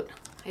cute.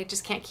 I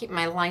just can't keep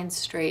my lines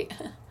straight.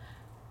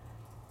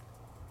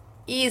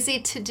 Easy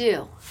to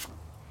do.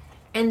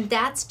 And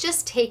that's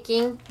just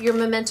taking your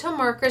Memento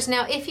markers.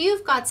 Now, if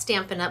you've got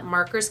Stampin' Up!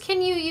 Markers,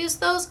 can you use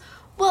those?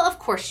 Well, of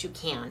course you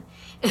can.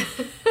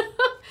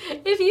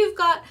 If you've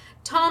got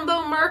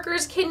Tombow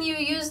markers, can you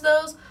use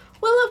those?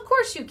 Well, of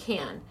course you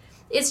can.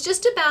 It's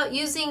just about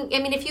using, I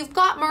mean, if you've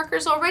got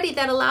markers already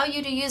that allow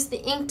you to use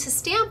the ink to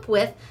stamp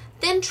with,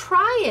 then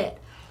try it.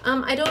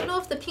 I don't know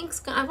if the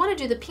pink's, I want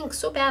to do the pink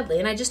so badly,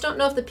 and I just don't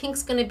know if the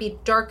pink's going to be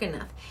dark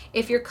enough.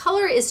 If your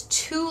color is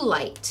too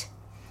light,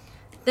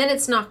 then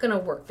it's not going to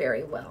work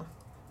very well.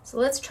 So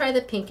let's try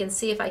the pink and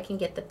see if I can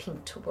get the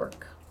pink to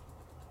work.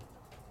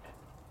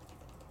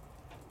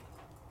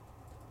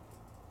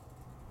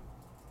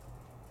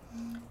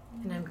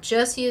 And I'm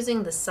just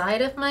using the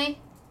side of my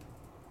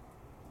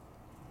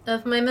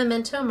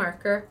Memento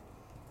marker.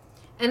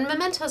 And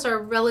mementos are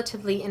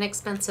relatively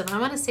inexpensive. I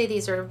want to say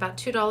these are about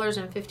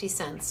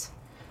 $2.50.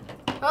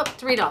 Oh,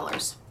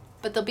 $3.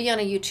 But they'll be on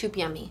a YouTube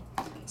Yummy.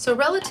 So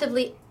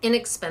relatively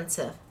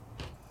inexpensive.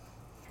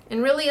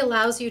 And really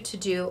allows you to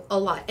do a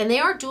lot. And they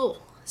are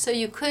dual. So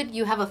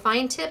you have a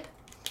fine tip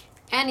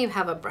and you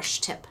have a brush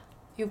tip.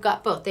 You've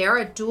got both. They are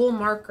a dual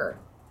marker.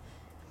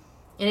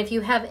 And if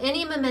you have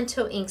any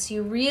Memento inks,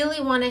 you really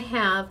want to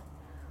have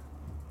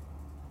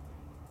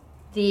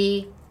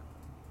the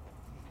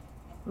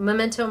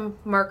Memento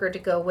marker to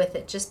go with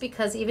it, just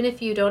because even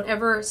if you don't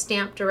ever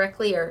stamp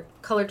directly or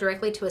color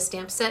directly to a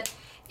stamp set,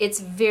 it's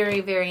very,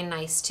 very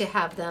nice to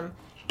have them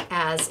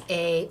as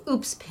a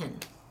oops pin.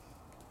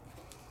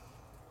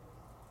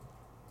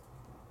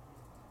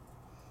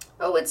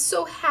 Oh, it's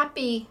so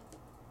happy.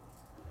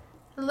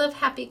 I love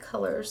happy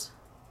colors.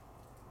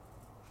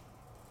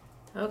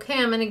 Okay,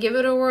 I'm gonna give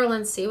it a whirl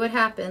and see what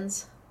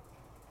happens.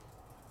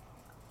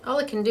 All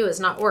it can do is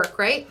not work,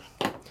 right?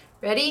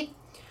 Ready?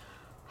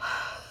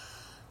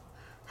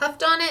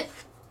 Huffed on it.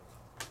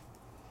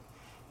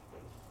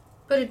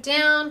 Put it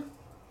down.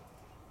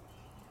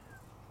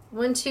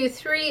 1, 2,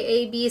 3,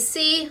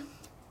 ABC.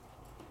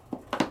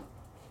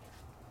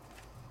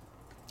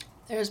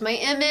 There's my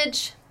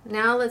image.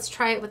 Now let's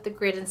try it with the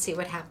grid and see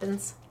what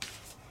happens.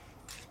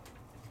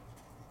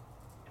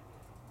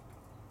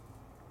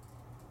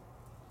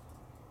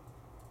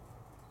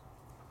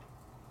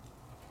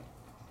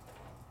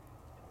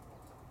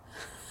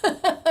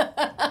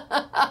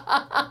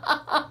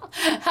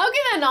 How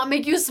can that not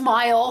make you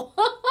smile?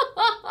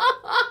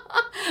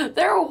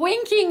 They're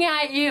winking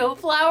at you.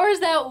 Flowers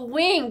that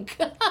wink.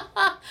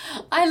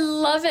 I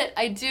love it.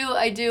 I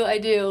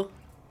do.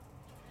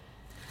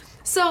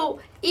 So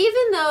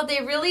even though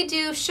they really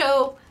do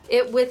show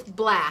it with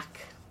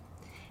black,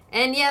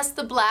 and yes,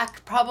 the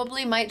black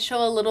probably might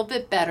show a little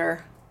bit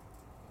better,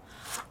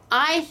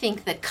 I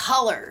think the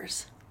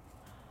colors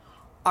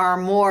are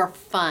more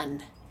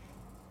fun.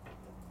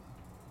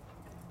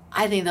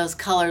 I think those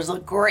colors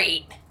look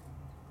great.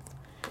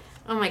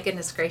 Oh my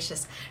goodness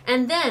gracious.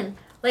 And then,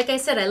 like I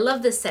said, I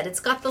love this set. It's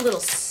got the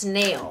little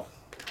snail.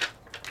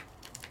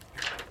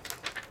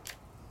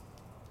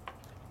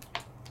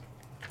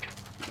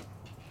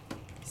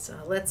 So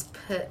let's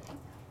put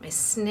my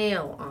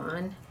snail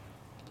on.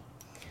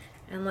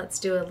 And let's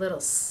do a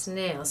little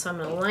snail. So I'm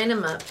going to line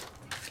him up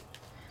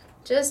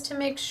just to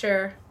make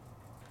sure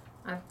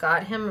I've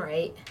got him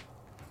right.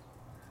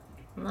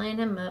 Line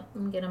him up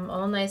and get him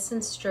all nice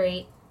and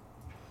straight.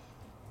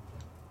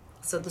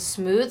 So the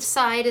smooth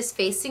side is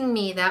facing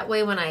me. That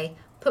way when I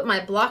put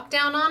my block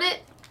down on it,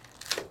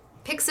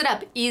 picks it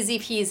up easy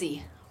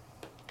peasy.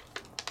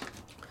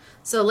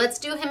 So let's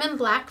do him in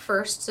black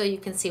first so you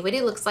can see what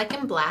he looks like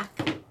in black.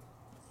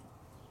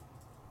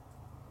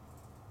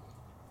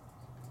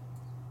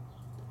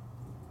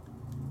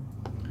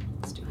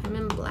 Let's do him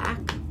in black.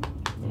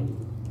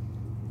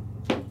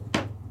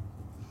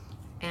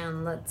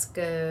 And let's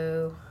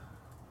go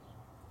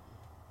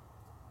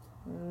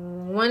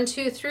 1,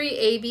 2,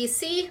 3,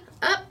 ABC,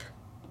 up.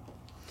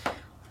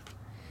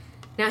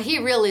 Now he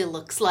really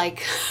looks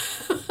like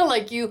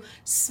like you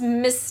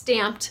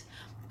misstamped,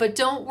 but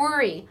don't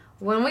worry.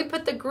 When we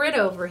put the grid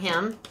over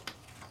him,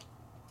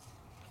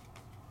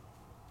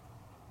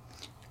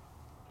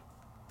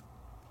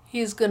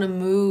 He's gonna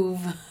move.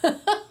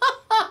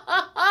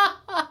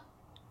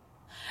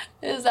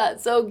 Is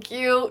that so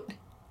cute?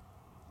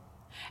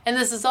 And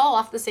this is all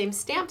off the same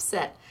stamp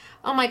set.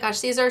 Oh my gosh,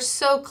 these are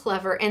so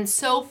clever and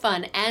so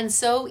fun and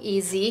so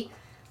easy.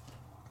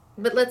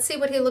 But let's see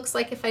what he looks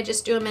like if I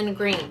just do him in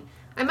green.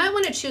 I might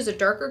want to choose a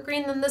darker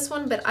green than this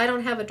one, but I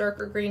don't have a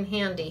darker green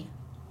handy.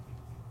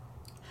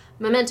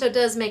 Memento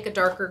does make a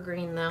darker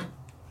green though.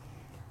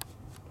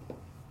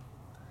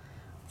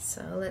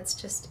 So let's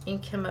just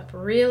ink him up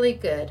really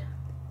good.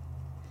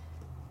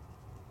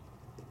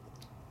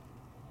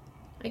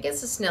 I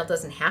guess the snail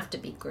doesn't have to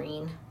be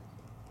green.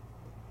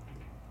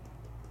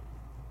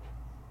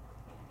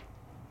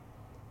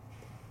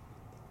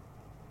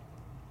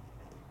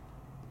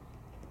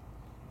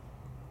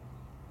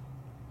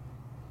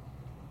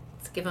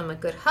 Let's give him a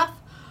good huff.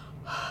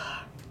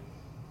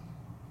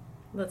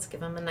 Let's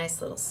give him a nice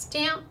little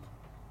stamp.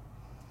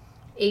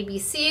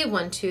 ABC,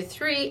 1, 2,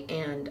 3,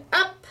 and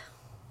up.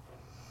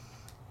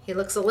 He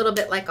looks a little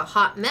bit like a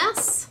hot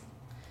mess.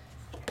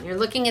 You're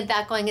looking at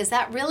that going, is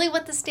that really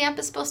what the stamp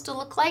is supposed to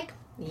look like?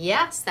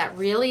 Yes, that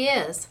really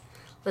is.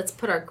 Let's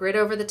put our grid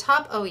over the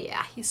top. Oh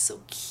yeah, he's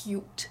so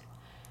cute.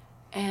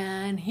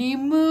 And he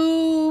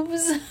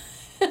moves.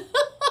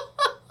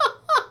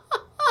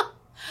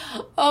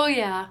 Oh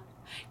yeah.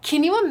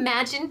 Can you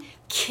imagine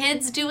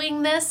kids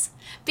doing this?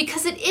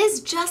 Because it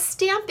is just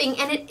stamping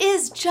and it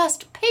is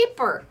just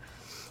paper.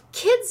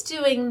 Kids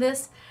doing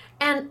this,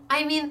 and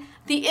I mean,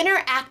 the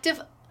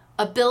interactive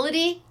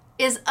ability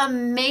is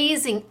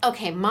amazing.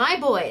 Okay, my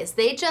boys,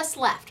 they just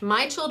left.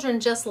 My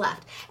children just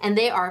left, and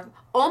they are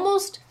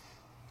almost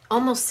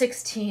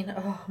 16.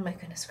 Oh my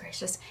goodness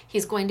gracious.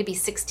 He's going to be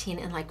 16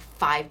 in like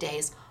 5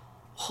 days.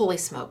 Holy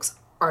smokes,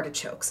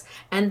 artichokes.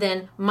 And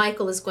then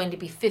Michael is going to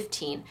be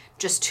 15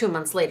 just 2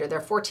 months later. They're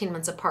 14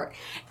 months apart.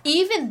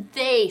 Even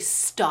they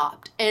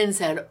stopped and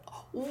said,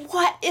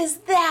 what is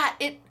that?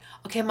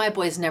 Okay, my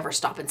boys never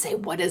stop and say,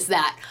 what is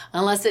that?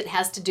 Unless it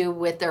has to do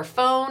with their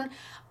phone,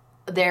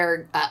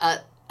 their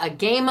a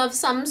game of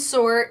some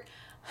sort.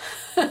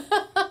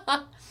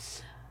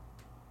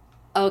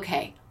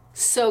 Okay,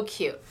 so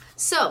cute.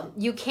 So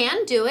you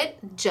can do it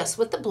just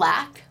with the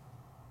black.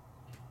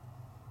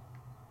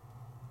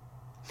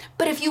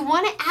 But if you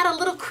want to add a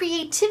little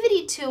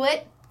creativity to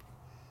it,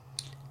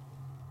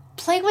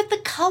 play with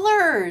the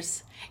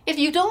colors. If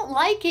you don't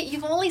like it,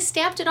 you've only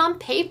stamped it on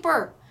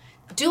paper.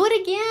 Do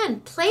it again,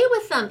 play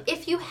with them.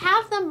 If you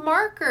have the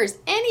markers,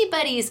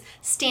 anybody's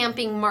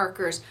stamping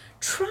markers,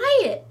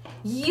 try it.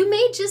 You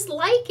may just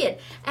like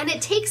it. And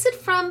it takes it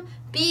from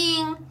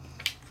being,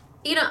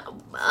 you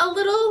know, a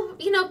little,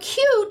 you know,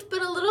 cute,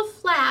 but a little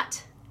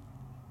flat,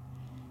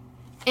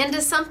 into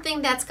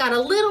something that's got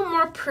a little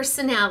more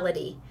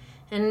personality.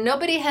 And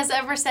nobody has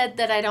ever said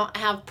that I don't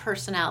have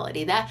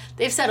personality. That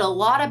they've said a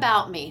lot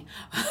about me.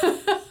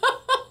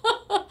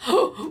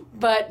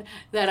 But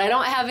that I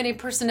don't have any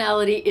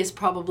personality is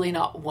probably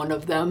not one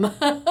of them.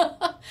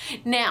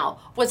 Now,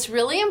 what's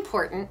really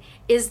important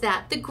is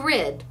that the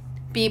grid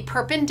be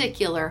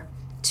perpendicular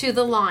to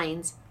the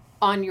lines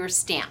on your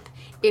stamp.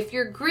 If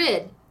your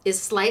grid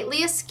is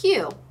slightly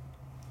askew,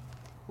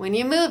 when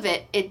you move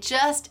it, it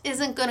just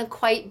isn't going to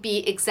quite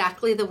be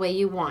exactly the way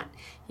you want.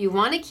 You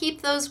want to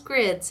keep those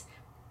grids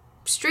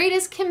straight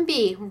as can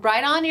be,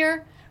 right on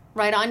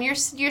your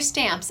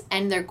stamps,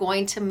 and they're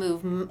going to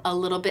move a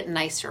little bit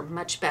nicer,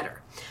 much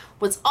better.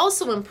 What's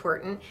also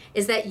important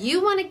is that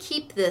you want to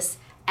keep this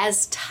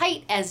as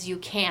tight as you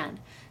can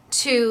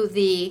to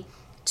the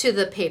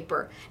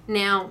paper.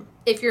 Now,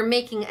 if you're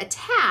making a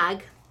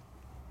tag,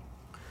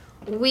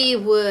 we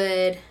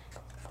would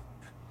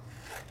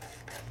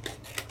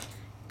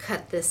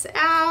cut this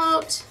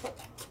out.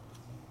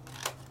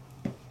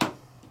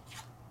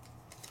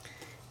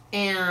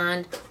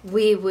 And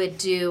we would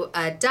do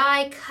a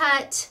die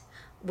cut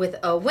with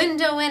a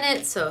window in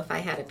it. So if I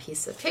had a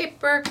piece of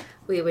paper,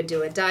 we would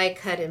do a die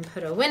cut and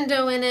put a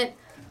window in it,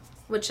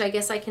 which I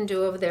guess I can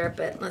do over there,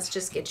 but let's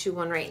just get you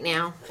one right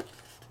now.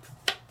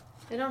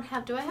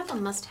 Do I have a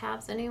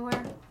must-haves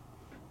anywhere?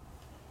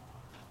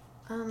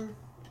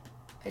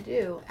 I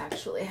do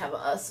actually have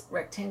a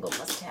rectangle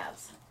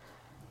must-haves.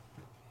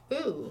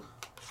 Ooh.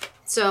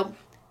 So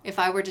if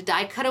I were to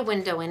die cut a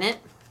window in it,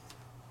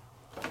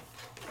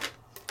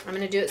 I'm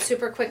going to do it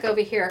super quick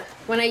over here.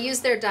 When I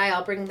use their die,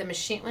 I'll bring the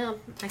machine. Well,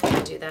 I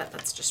can't do that.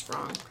 That's just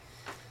wrong.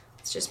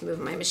 Let's just move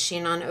my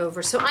machine on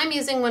over. So I'm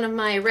using one of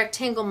my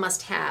rectangle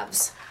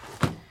must-haves,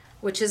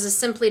 which is a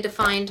simply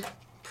defined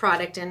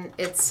product, and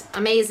it's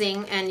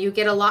amazing, and you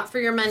get a lot for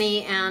your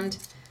money, and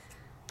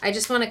I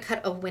just want to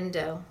cut a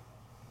window.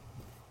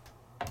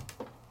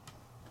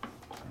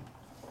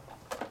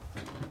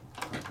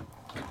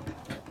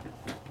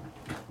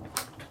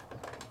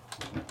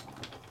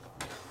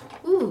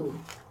 Ooh.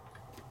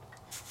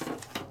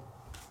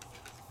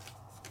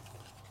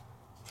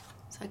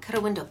 I cut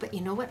a window, but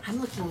you know what? I'm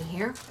looking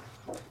here.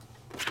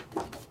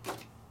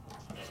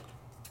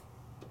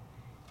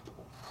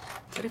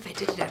 What if I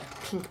did it out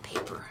of pink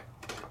paper?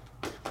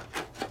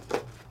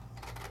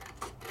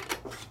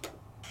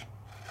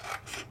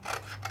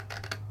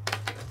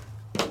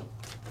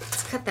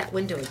 cut that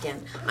window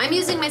again. I'm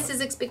using my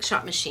Sizzix Big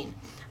Shot machine.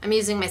 I'm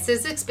using my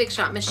Sizzix Big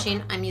Shot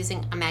machine. I'm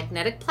using a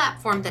magnetic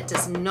platform that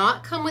does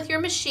not come with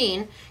your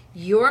machine.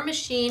 Your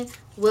machine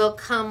will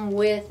come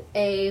with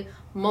a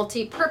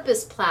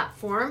multi-purpose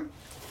platform.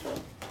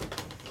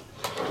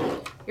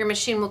 Your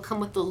machine will come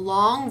with the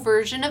long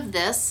version of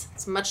this.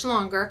 It's much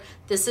longer.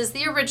 This is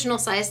the original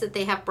size that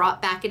they have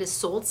brought back. It is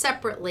sold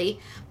separately,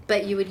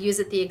 but you would use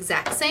it the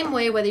exact same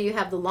way, whether you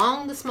have the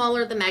long, the small,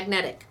 or the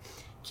magnetic.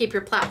 Keep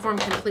your platform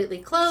completely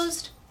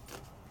closed.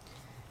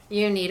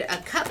 You need a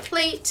cut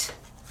plate.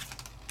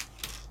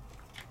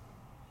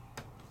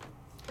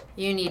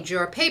 You need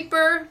your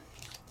paper.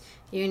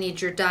 You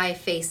need your die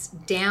face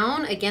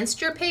down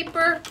against your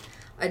paper,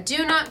 a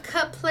do not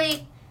cut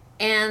plate,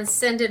 and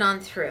send it on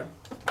through.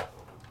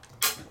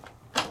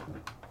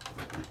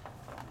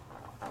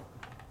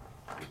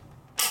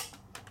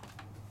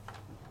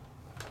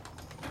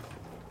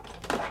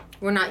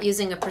 We're not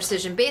using a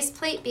precision base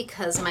plate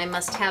because my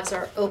must-haves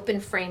are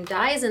open frame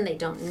dies and they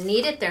don't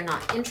need it. They're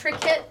not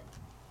intricate.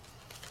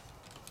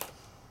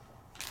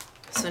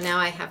 So now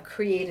I have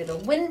created a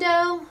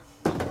window.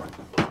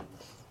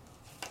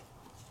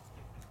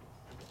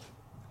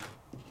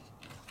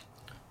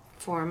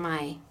 For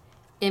my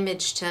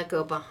image to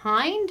go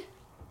behind.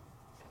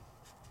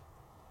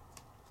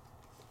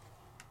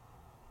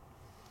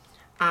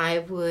 I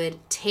would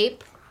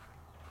tape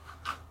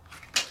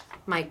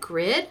my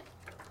grid.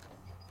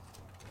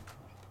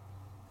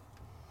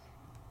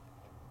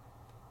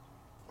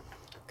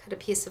 Cut a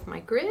piece of my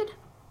grid.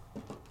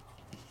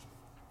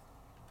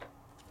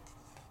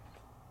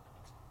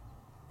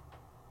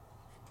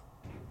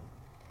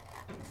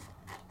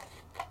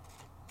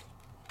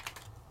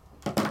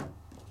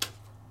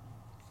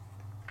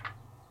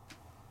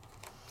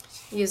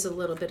 Use a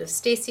little bit of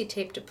Stacey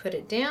tape to put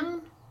it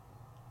down.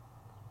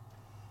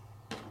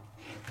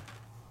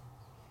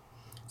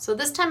 So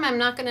this time I'm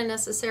not going to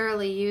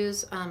necessarily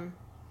use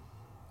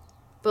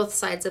both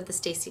sides of the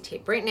Stacey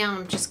tape. Right now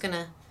I'm just going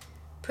to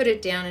put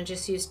it down and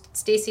just use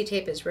Stacey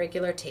tape as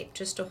regular tape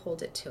just to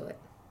hold it to it.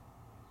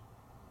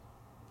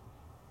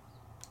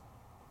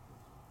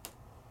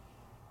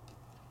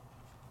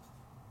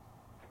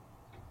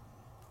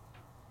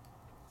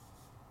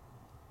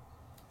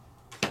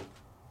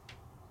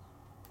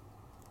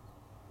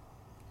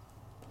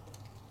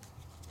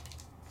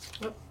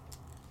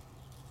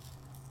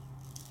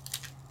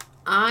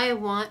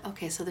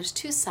 Okay, so there's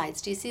two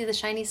sides. Do you see the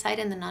shiny side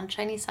and the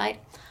non-shiny side?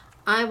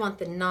 I want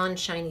the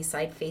non-shiny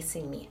side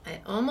facing me. I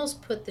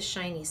almost put the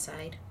shiny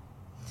side,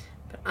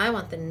 but I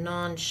want the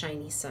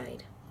non-shiny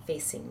side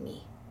facing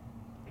me.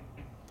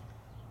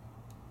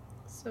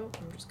 So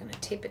I'm just going to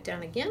tape it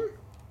down again.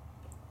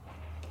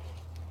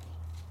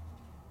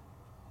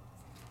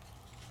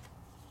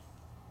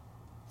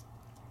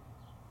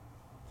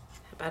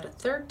 How about a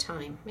third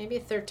time? Maybe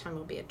a third time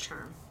will be a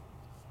charm.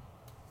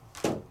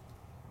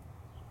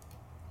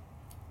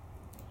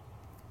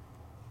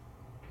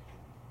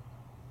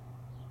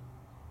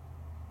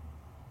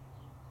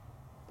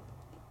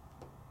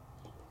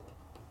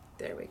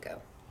 There we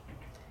go.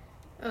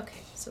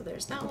 Okay, so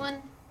there's that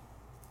one.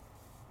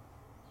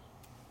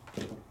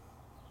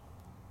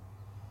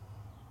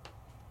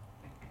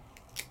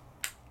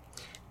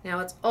 Now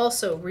it's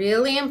also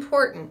really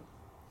important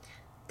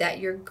that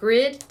your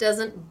grid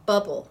doesn't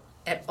bubble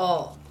at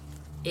all.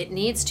 It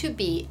needs to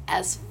be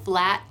as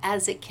flat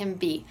as it can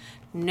be.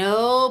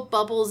 No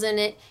bubbles in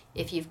it.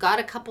 If you've got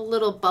a couple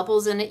little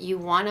bubbles in it, you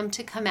want them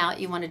to come out.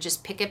 You want to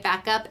just pick it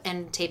back up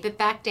and tape it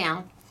back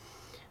down.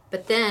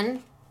 But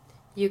then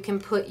you can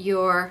put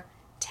your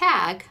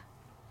tag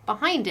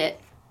behind it,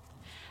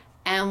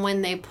 and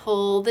when they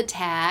pull the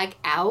tag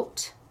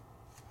out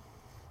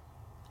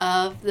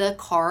of the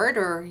card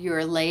or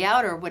your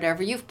layout or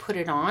whatever you've put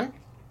it on,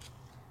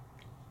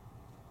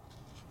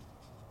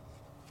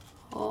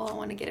 oh, I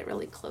want to get it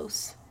really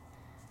close.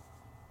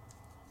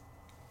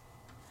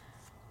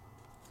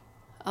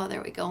 Oh,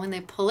 there we go. When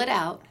they pull it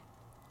out,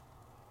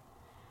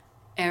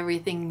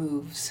 everything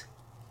moves.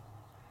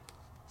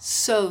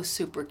 So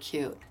super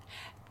cute.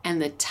 And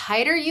the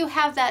tighter you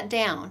have that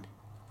down,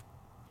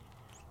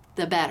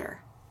 the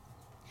better.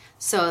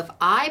 So if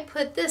I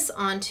put this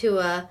onto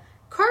a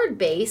card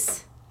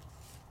base,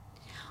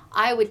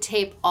 I would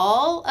tape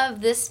all of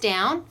this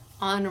down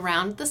on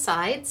around the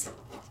sides.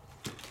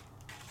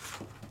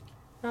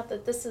 Not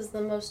that this is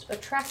the most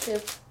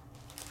attractive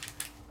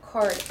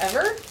card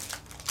ever.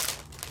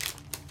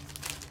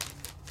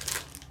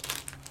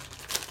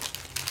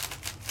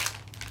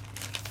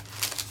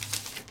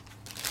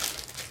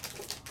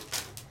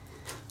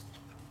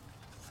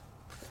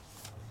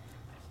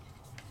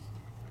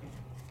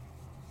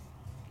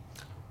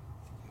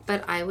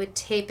 But I would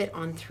tape it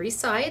on 3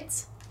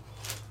 sides.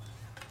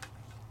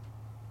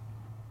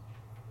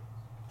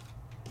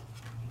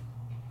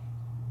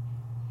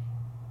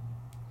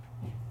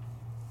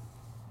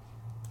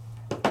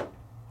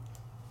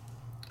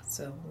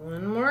 So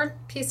one more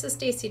piece of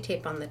Stacey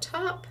tape on the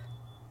top.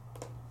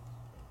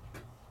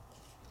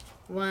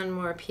 One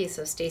more piece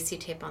of Stacey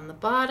tape on the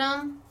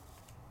bottom.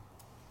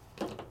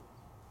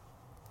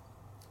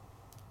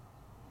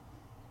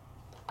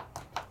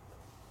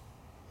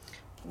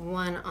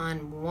 one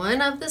on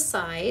one of the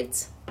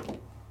sides.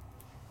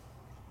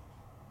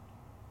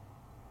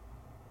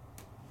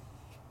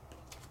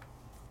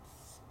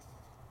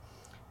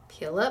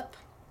 Peel up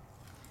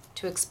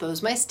to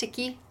expose my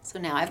sticky. So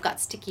now I've got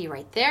sticky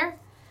right there.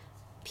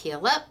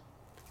 Peel up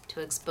to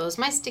expose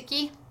my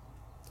sticky.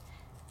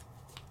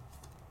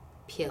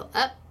 Peel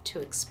up to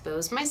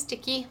expose my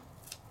sticky.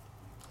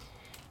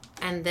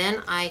 And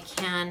then I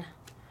can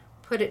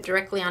put it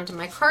directly onto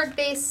my card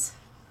base.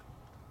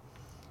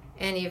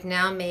 And you've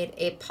now made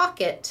a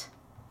pocket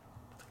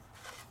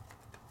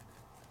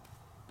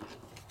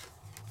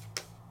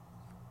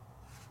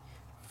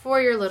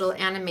for your little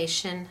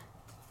animation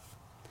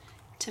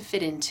to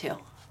fit into.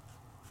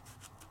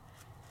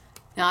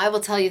 Now I will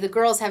tell you, the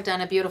girls have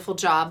done a beautiful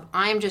job.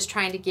 I'm just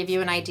trying to give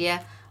you an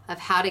idea of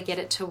how to get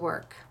it to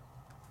work.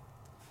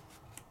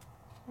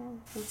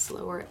 Let's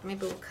lower it.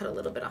 Maybe we'll cut a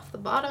little bit off the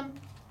bottom.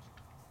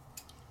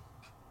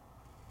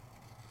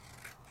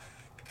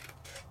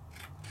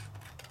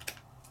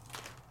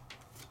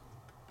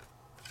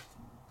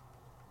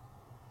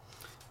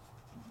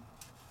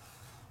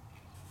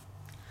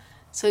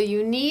 So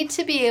you need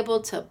to be able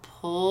to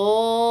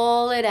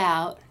pull it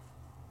out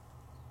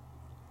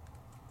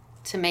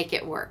to make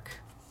it work.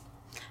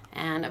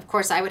 And of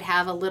course I would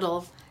have a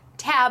little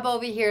tab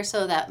over here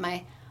so that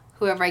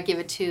whoever I give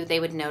it to, they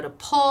would know to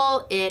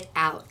pull it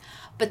out.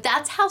 But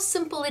that's how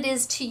simple it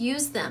is to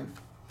use them.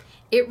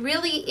 It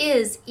really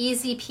is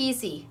easy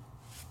peasy.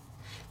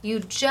 You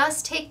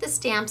just take the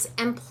stamps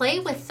and play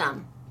with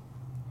them.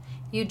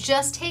 You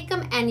just take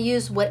them and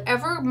use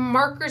whatever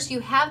markers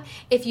you have.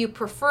 If you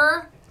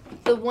prefer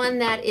the one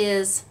that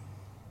is,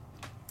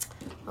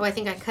 oh, I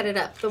think I cut it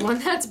up. The one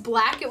that's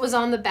black, it was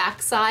on the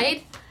back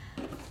side.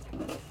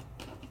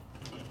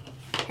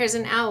 Here's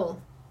an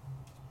owl.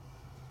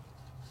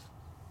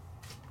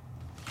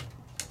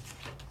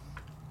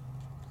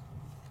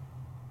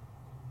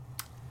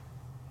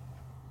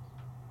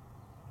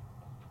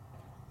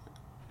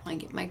 I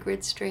get my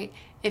grid straight.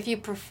 If you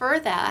prefer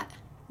that,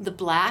 the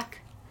black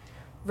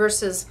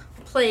versus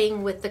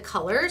playing with the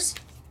colors,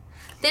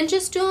 then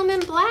just do them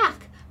in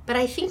black. But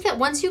I think that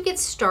once you get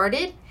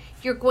started,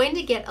 you're going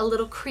to get a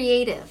little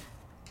creative.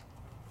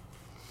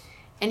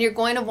 And you're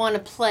going to want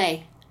to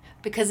play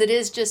because it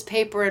is just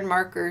paper and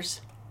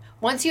markers.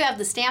 Once you have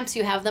the stamps,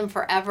 you have them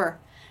forever.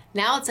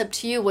 Now it's up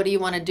to you. What do you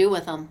want to do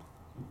with them?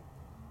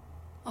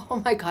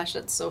 Oh my gosh,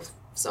 that's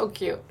so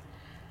cute.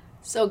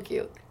 So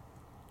cute.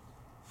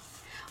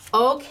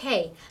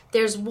 Okay,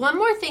 there's one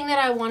more thing that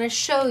I want to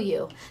show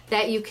you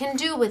that you can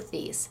do with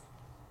these.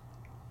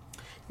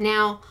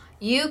 Now,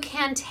 you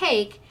can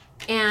take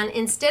and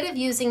instead of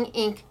using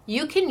ink,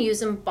 you can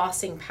use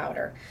embossing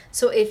powder.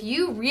 So if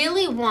you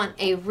really want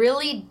a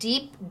really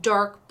deep,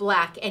 dark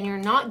black and you're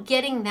not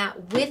getting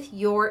that with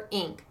your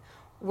ink,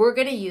 we're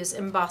gonna use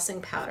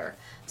embossing powder.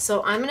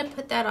 So I'm gonna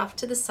put that off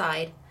to the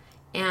side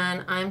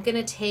and I'm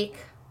gonna take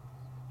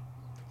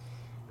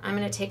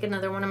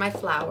another one of my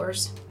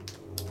flowers.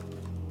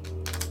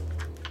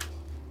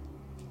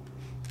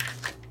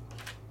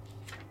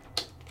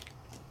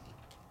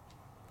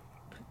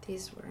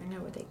 These where I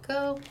know where they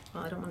go.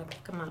 Well, I don't want to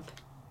pick them up.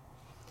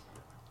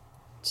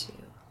 2,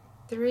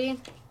 3.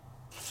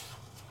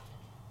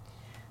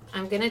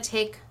 I'm going to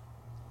take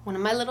one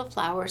of my little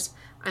flowers.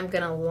 I'm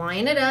going to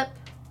line it up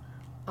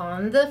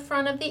on the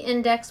front of the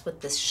index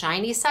with the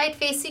shiny side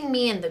facing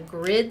me and the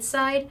grid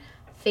side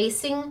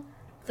facing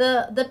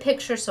the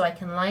picture so I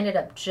can line it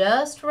up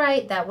just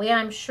right. That way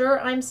I'm sure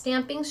I'm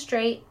stamping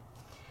straight.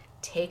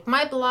 Take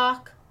my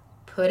block,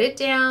 put it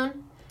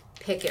down,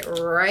 pick it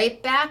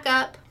right back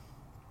up.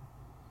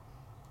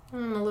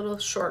 I'm a little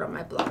short on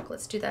my block.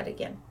 Let's do that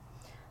again.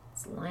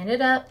 Let's line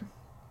it up.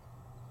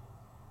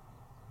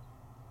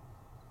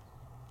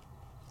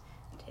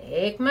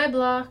 Take my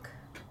block.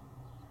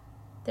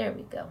 There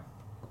we go.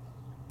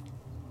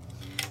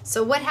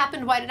 So what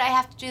happened? Why did I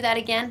have to do that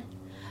again?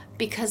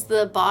 Because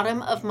the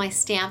bottom of my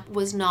stamp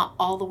was not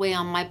all the way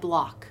on my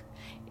block.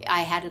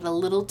 I had it a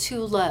little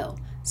too low,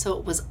 so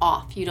it was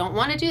off. You don't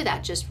want to do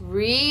that. Just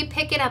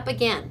re-pick it up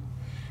again.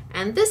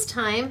 And this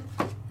time,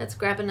 let's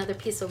grab another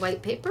piece of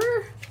white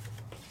paper.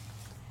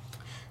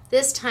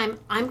 This time,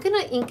 I'm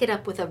gonna ink it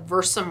up with a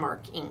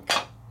Versamark ink.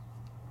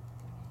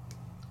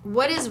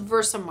 What is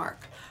Versamark?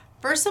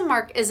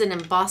 Versamark is an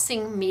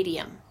embossing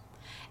medium,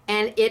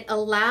 and it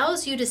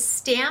allows you to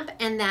stamp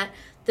and that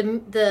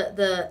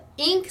the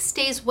ink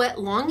stays wet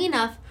long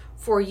enough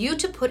for you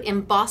to put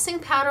embossing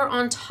powder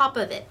on top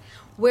of it,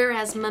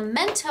 whereas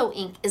Memento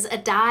ink is a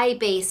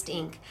dye-based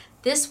ink.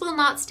 This will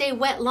not stay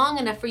wet long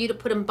enough for you to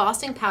put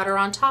embossing powder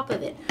on top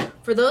of it.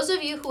 For those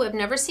of you who have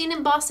never seen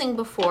embossing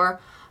before,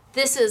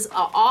 this is an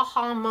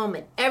aha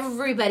moment.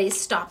 Everybody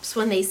stops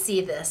when they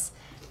see this.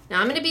 Now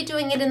I'm gonna be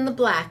doing it in the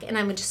black and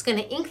I'm just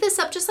gonna ink this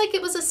up just like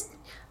it was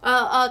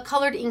a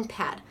colored ink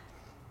pad.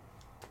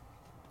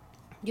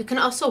 You can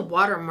also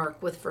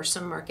watermark with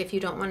Versamark if you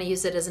don't wanna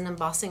use it as an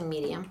embossing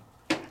medium.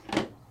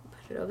 Put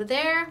it over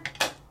there.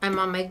 I'm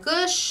on my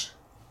gouache.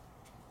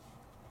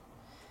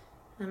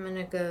 I'm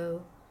gonna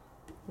go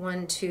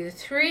 1, 2,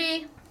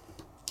 3.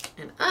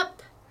 and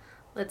up.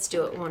 Let's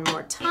do it one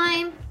more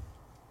time.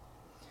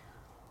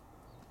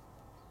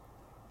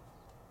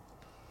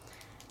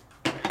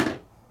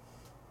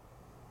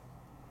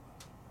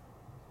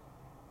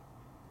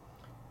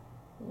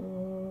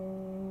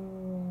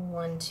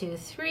 One, two,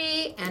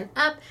 three, and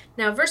up.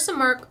 Now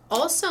Versamark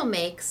also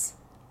makes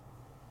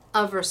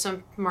a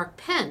Versamark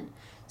pen.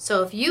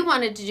 So if you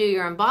wanted to do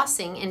your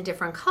embossing in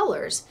different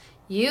colors,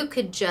 you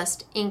could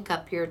just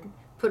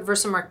put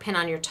Versamark pen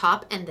on your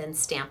top and then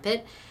stamp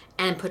it,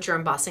 and put your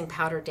embossing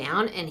powder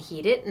down and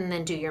heat it, and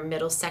then do your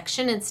middle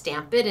section and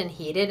stamp it and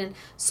heat it, and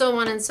so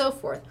on and so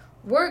forth.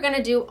 We're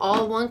gonna do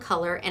all one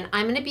color, and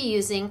I'm gonna be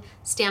using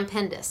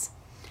Stampendous.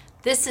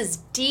 This is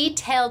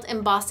detailed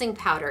embossing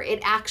powder.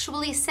 It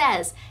actually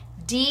says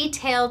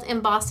detailed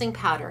embossing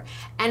powder,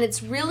 and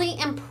it's really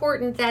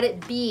important that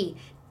it be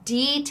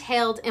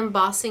detailed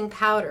embossing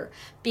powder,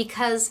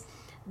 because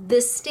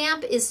this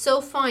stamp is so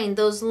fine,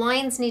 those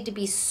lines need to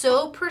be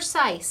so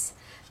precise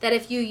that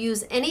if you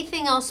use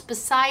anything else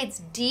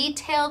besides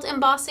detailed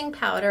embossing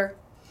powder,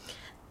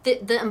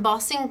 the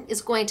embossing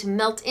is going to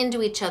melt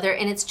into each other,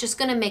 and it's just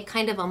going to make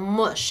kind of a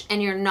mush,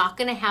 and you're not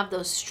going to have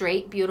those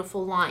straight,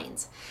 beautiful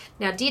lines.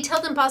 Now,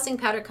 detailed embossing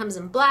powder comes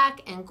in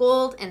black and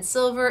gold and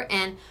silver,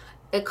 and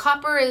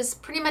copper is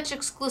pretty much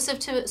exclusive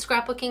to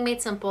Scrapbooking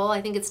Made Simple.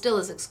 I think it still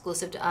is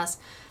exclusive to us.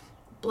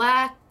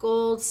 Black,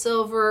 gold,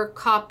 silver,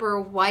 copper,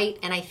 white,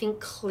 and I think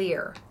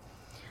clear.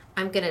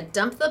 I'm going to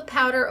dump the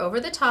powder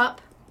over the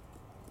top.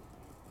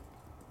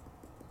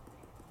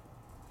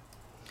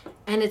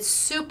 And it's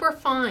super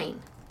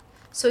fine,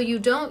 so you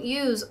don't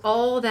use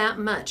all that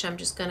much. I'm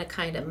just going to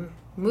kind of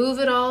move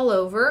it all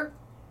over.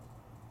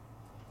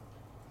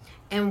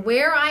 And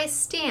where I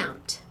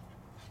stamped,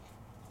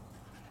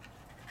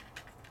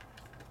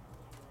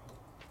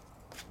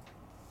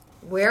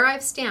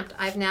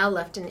 I've now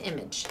left an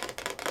image.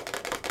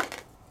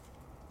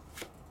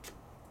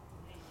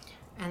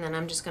 And then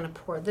I'm just going to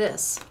pour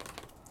this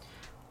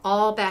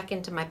all back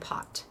into my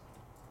pot.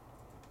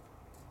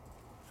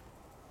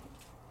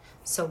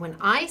 So when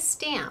I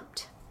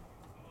stamped,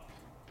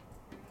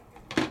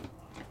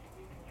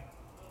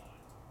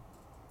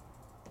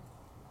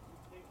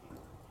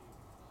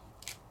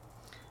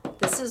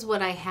 this is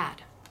what I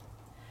had.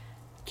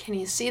 Can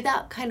you see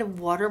that kind of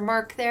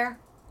watermark there?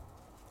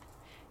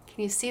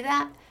 Can you see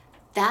that?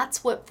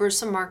 That's what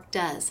Versamark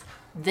does.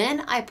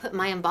 Then I put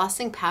my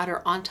embossing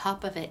powder on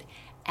top of it,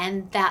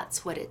 and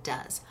that's what it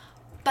does.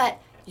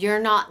 But you're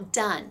not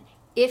done.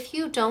 If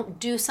you don't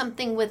do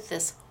something with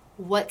this,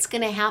 what's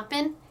going to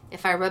happen?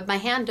 If I rub my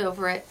hand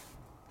over it,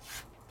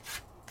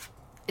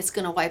 it's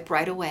going to wipe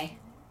right away.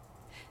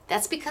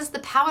 That's because the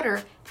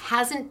powder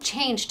hasn't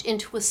changed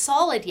into a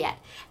solid yet.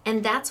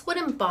 And that's what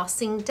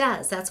embossing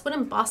does. That's what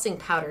embossing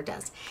powder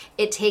does.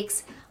 It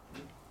takes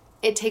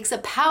a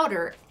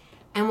powder,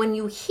 and when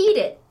you heat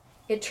it,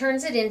 it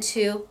turns it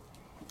into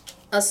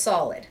a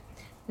solid.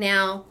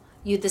 Now,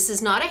 this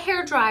is not a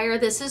hair dryer.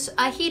 This is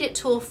a heat it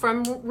tool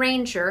from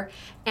Ranger,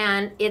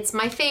 and it's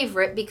my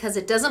favorite because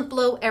it doesn't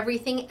blow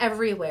everything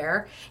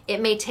everywhere. It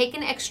may take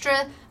an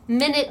extra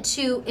minute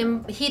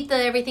to heat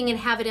everything and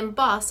have it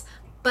emboss,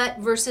 but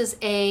versus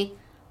a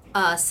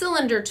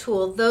cylinder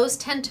tool, those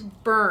tend to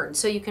burn,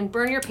 so you can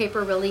burn your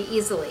paper really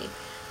easily.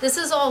 This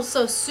is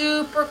also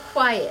super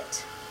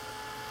quiet,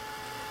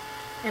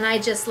 and I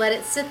just let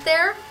it sit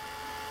there,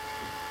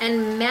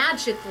 and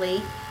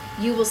magically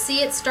you will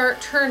see it start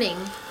turning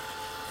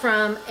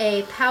from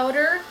a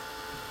powder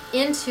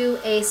into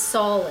a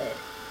solid.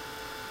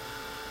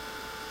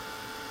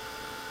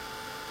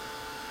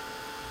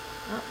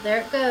 Oh,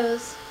 there it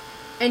goes.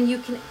 And you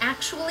can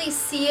actually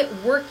see it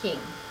working.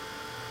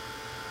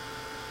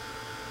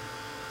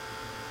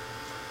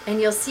 And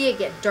you'll see it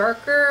get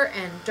darker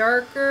and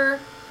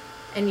darker,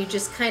 and you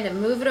just kind of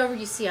move it over.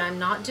 You see I'm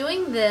not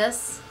doing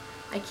this.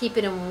 I keep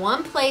it in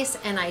one place,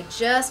 and I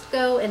just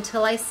go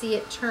until I see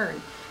it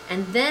turn.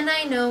 And then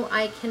I know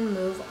I can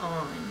move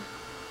on.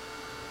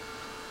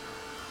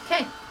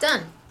 Okay,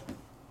 done.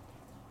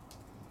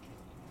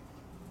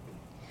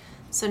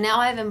 So now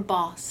I've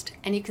embossed,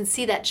 and you can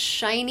see that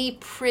shiny,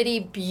 pretty,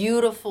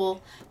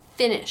 beautiful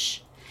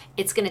finish.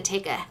 It's going to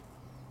take a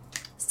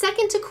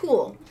second to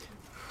cool.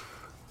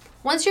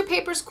 Once your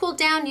paper's cooled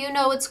down, you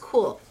know it's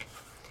cool.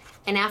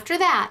 And after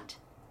that,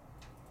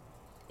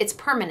 it's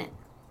permanent.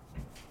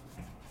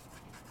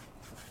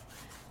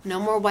 No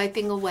more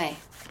wiping away,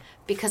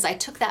 because I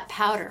took that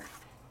powder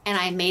and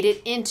I made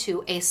it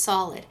into a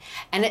solid.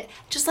 And it,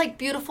 just like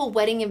beautiful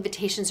wedding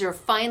invitations or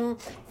fine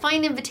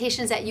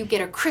invitations that you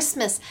get, or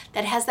Christmas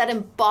that has that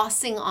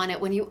embossing on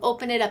it, when you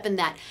open it up and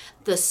that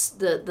the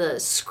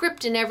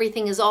script and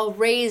everything is all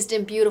raised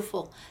and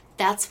beautiful.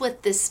 That's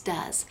what this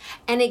does.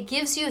 And it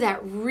gives you that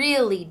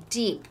really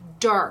deep,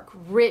 dark,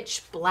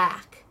 rich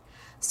black,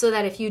 so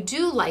that if you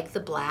do like the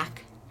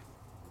black,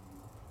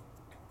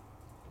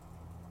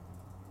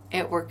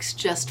 it works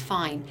just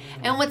fine.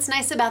 And what's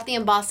nice about the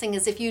embossing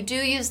is if you do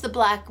use the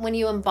black when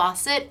you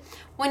emboss it,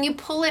 when you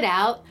pull it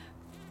out,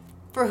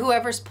 for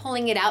whoever's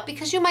pulling it out,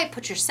 because you might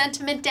put your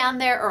sentiment down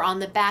there or on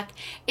the back.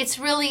 It's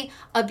really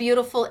a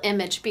beautiful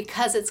image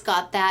because it's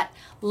got that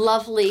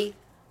lovely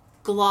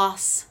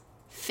gloss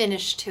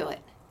finish to it.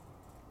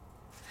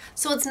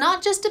 So it's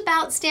not just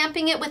about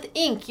stamping it with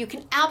ink. You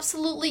can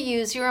absolutely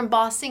use your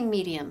embossing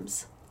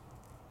mediums.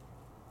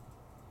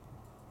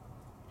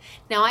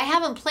 Now, I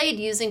haven't played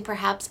using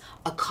perhaps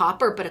a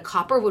copper, but a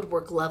copper would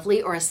work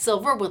lovely, or a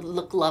silver would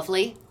look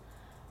lovely.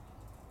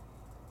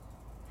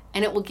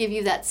 And it will give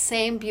you that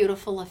same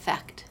beautiful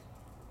effect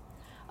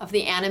of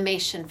the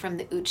animation from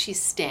the Uchi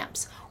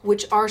stamps,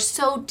 which are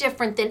so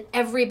different than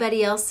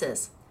everybody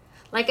else's.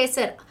 Like I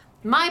said,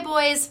 my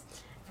boys,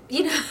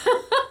 you know,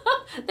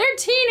 they're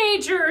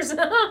teenagers.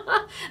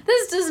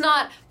 This does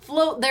not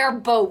float their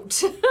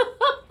boat.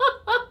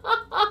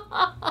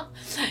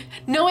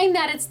 Knowing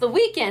that it's the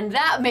weekend,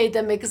 that made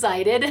them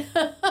excited.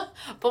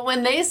 But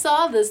when they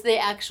saw this, they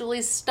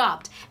actually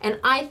stopped. And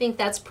I think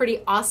that's pretty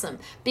awesome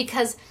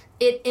because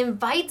it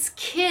invites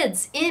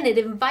kids in. It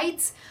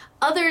invites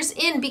others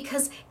in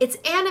because it's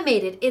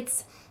animated.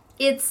 It's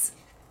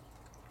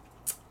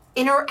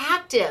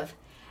interactive.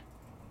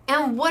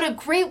 And what a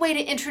great way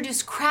to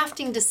introduce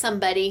crafting to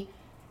somebody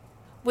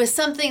with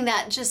something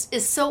that just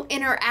is so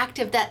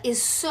interactive, that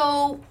is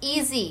so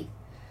easy.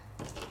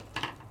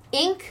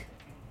 Ink,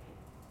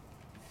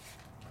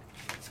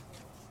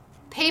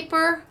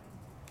 paper,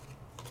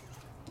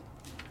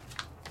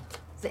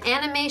 the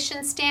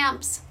animation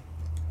stamps,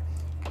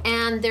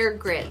 and their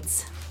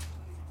grids.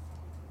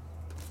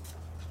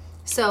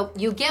 So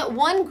you get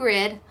one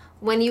grid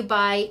when you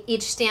buy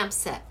each stamp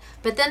set.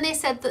 But then they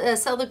said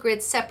sell the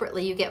grids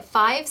separately. You get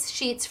 5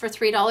 sheets for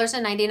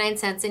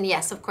 $3.99. And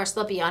yes, of course,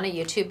 they'll be on a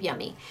YouTube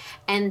Yummy.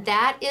 And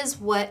that is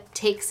what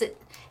takes it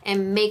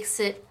and makes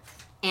it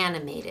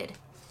animated.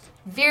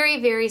 Very,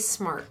 very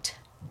smart.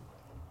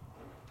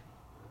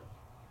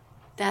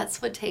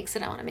 That's what takes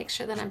it. I want to make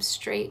sure that I'm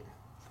straight.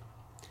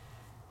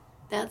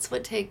 That's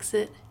what takes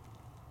it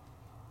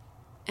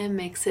and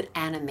makes it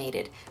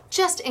animated.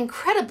 Just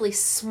incredibly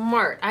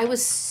smart. I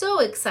was so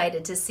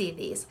excited to see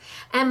these.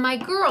 And my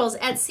girls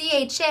at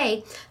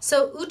CHA,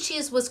 so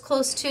Uchi's was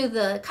close to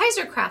the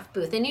Kaisercraft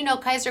booth. And you know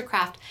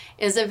Kaisercraft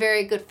is a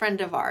very good friend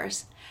of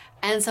ours.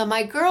 And so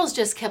my girls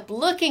just kept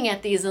looking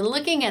at these and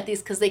looking at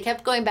these because they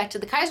kept going back to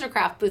the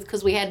Kaisercraft booth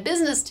because we had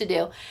business to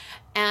do.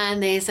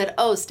 And they said,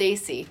 oh,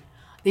 Stacey,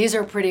 these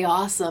are pretty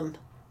awesome.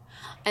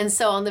 And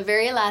so on the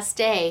very last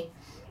day,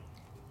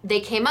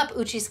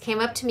 Uchi's came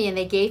up to me and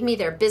they gave me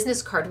their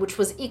business card, which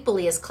was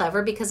equally as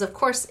clever because of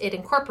course it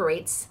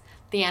incorporates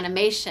the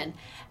animation.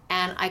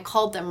 And I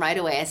called them right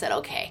away. I said,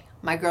 okay,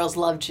 my girls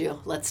loved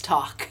you. Let's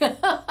talk.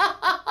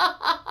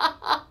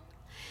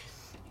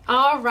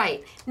 All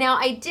right. Now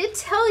I did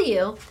tell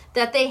you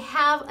that they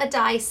have a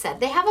die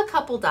set. They have a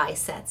couple die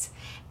sets.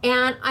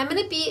 And I'm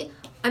going to be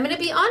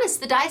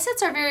honest, the die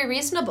sets are very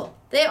reasonable.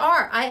 They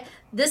are.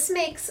 This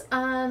makes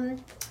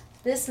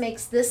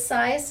this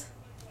size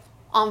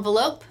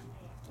envelope.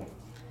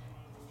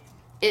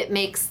 It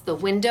makes the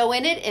window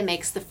in it. It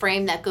makes the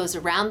frame that goes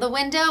around the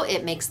window.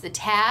 It makes the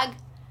tag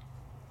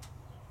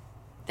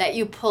that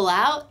you pull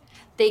out.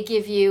 They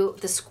give you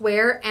the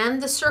square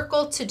and the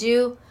circle to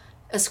do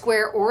a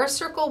square or a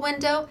circle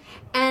window.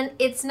 And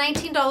it's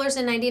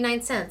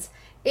 $19.99.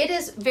 It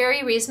is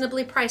very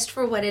reasonably priced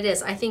for what it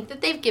is. I think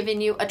that they've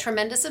given you a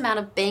tremendous amount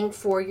of bang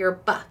for your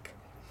buck.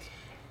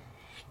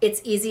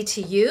 It's easy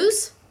to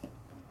use.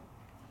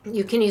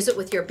 You can use it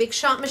with your Big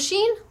Shot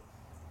machine.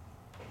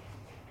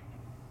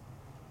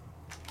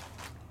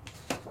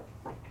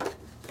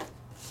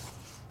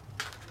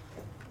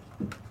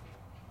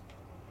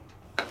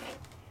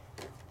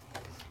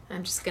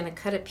 I'm just going to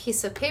cut a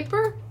piece of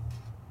paper.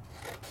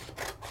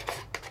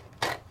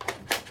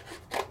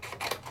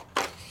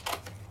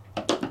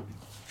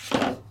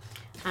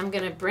 I'm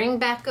going to bring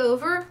back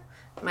over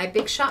my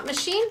Big Shot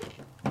machine.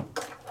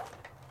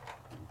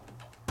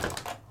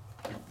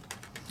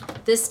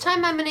 This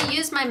time I'm going to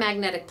use my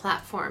magnetic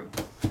platform.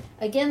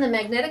 Again, the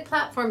magnetic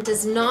platform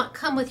does not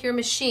come with your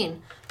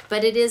machine,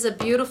 but it is a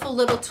beautiful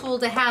little tool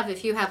to have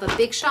if you have a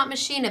Big Shot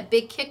machine, a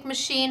Big Kick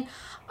machine,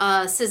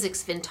 a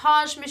Sizzix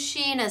Vintage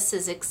machine, a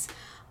Sizzix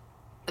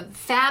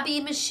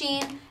Fabby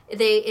machine.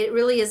 It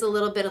really is a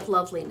little bit of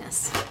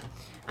loveliness.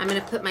 I'm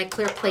going to put my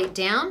clear plate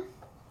down.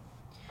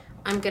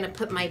 I'm going to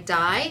put my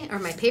die or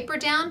my paper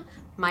down,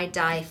 my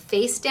die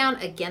face down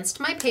against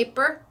my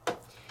paper.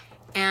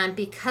 And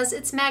because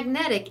it's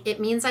magnetic, it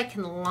means I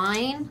can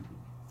line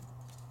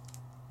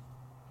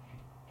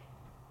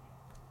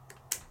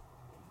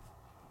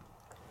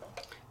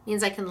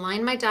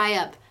my die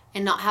up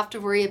and not have to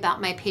worry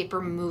about my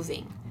paper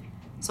moving.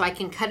 So I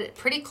can cut it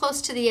pretty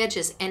close to the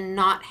edges and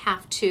not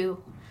have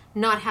to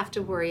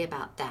worry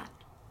about that.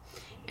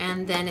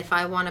 And then if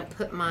I want to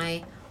put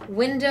my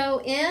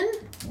window in,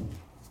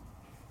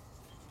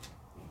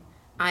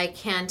 I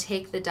can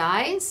take the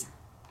dies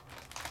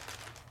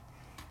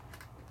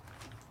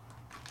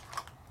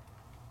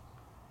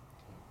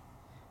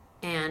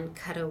and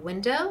cut a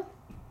window.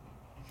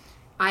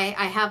 I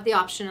have the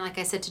option, like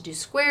I said, to do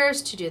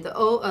squares, to do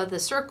the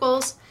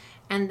circles,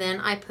 And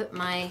then I put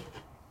my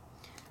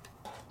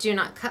do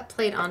not cut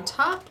plate on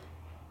top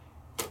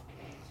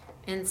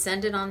and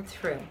send it on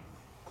through.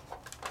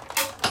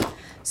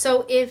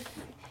 So if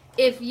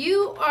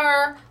you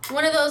are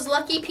one of those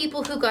lucky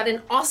people who got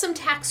an awesome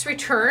tax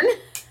return,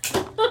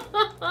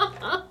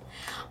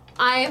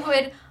 I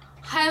would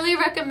highly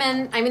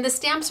recommend, I mean, the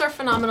stamps are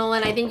phenomenal,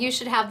 and I think you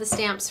should have the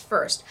stamps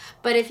first.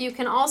 But if you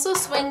can also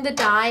swing the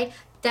die,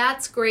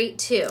 that's great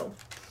too.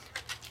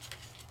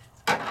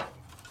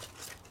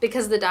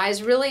 Because the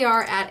dies really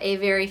are at a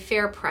very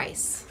fair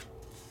price.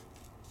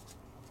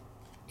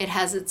 It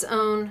has its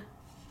own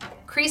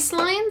crease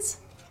lines,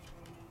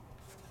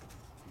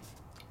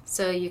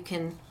 so you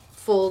can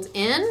fold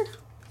in,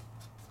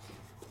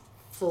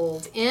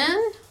 fold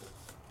in,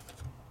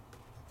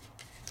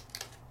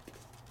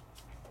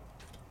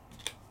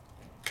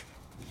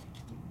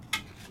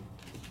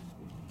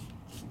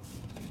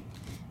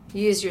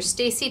 use your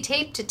Stacey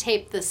tape to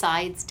tape the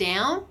sides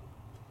down,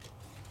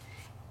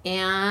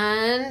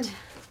 and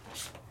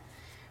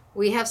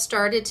we have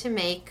started to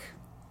make,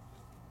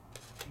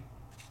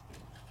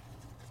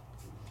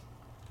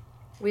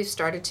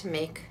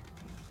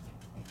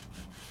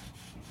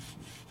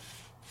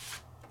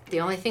 the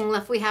only thing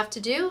left we have to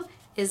do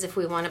is if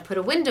we want to put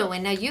a window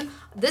in. Now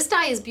this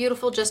die is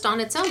beautiful just on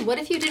its own. What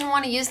if you didn't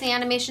want to use the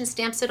animation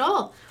stamps at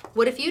all?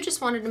 What if you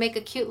just wanted to make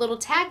a cute little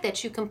tag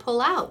that you can pull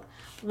out?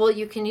 Well,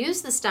 you can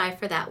use this die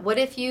for that. What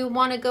if you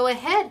want to go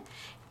ahead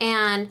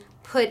and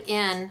put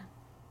in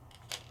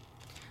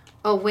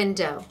a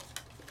window?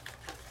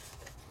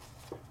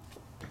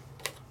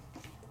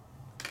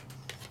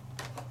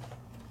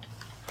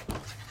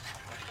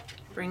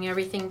 Bring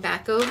everything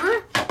back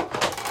over.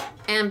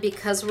 And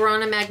because we're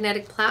on a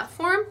magnetic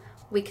platform,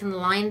 we can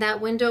line that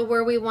window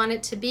where we want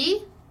it to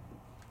be.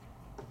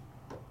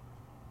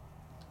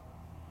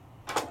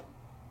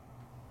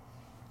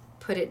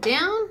 Put it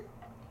down.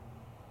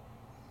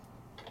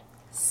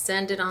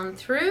 Send it on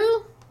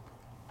through.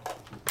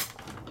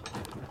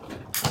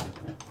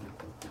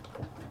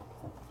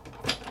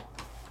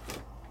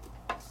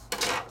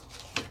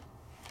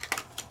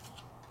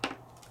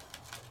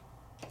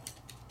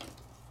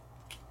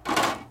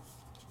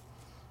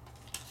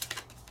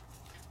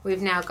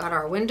 We've now got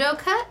our window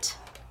cut.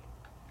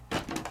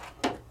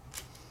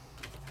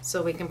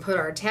 So we can put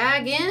our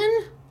tag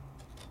in.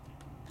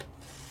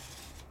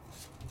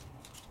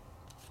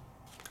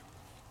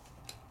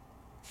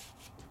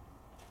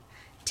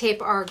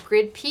 Tape our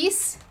grid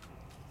piece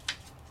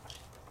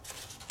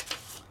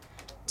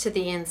to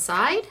the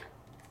inside.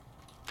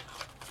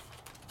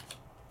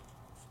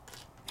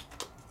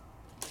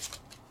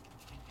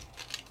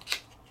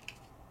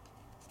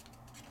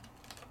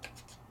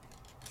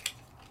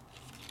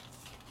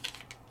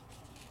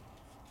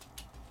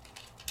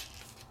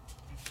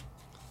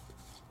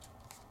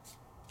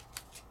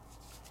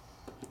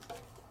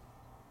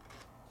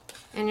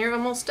 And you're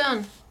almost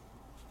done.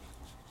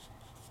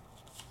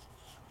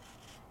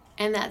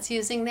 And that's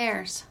using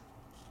theirs.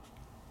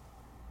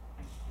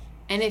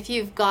 And if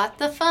you've got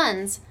the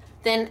funds,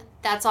 then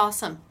that's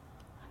awesome.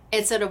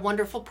 It's at a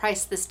wonderful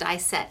price, this die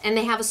set. And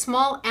they have a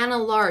small and a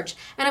large.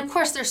 And of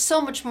course, there's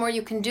so much more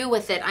you can do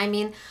with it. I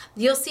mean,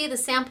 you'll see the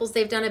samples.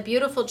 They've done a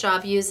beautiful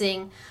job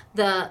using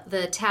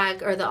the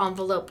tag or the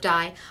envelope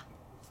die.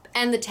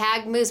 And the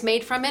tag was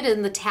made from it,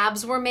 and the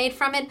tabs were made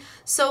from it.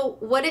 So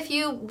what if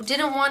you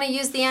didn't want to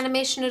use the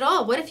animation at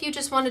all? What if you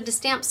just wanted to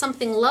stamp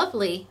something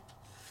lovely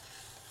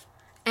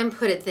and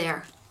put it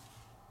there?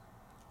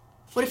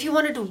 What if you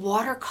wanted to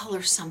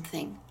watercolor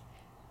something?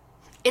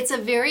 It's a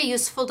very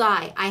useful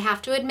die. I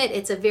have to admit,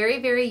 it's a very,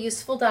 very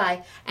useful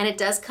die, and it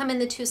does come in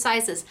the two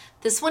sizes.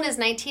 This one is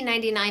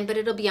 $19.99, but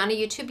it'll be on a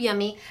YouTube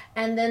Yummy.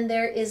 And then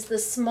there is the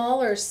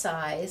smaller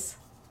size.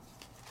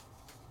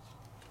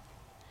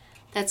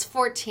 That's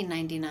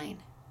 $14.99.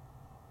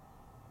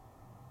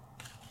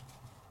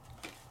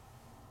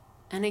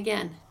 And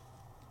again,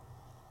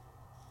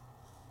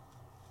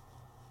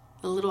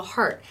 the little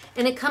heart.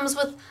 And it comes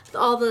with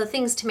all the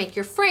things to make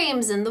your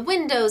frames and the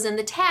windows and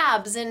the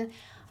tabs, and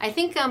I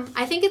think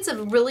it's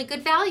a really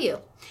good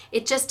value.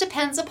 It just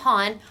depends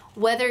upon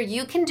whether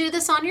you can do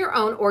this on your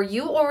own or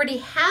you already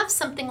have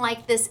something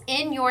like this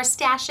in your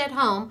stash at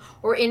home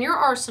or in your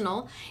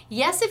arsenal.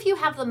 Yes, if you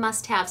have the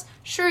must-haves,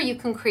 sure, you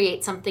can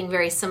create something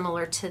very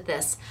similar to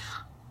this.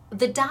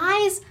 The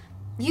dies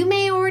you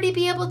may already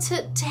be able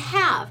to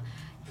have,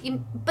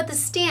 but the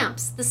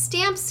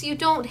stamps you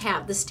don't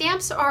have. The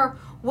stamps are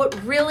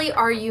what really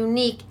are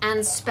unique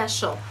and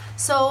special.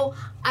 So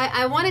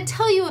I want to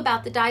tell you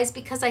about the dies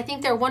because I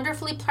think they're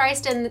wonderfully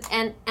priced, and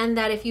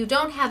that if you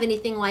don't have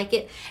anything like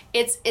it,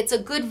 it's a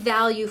good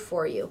value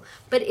for you.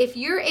 But if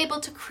you're able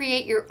to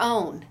create your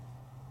own,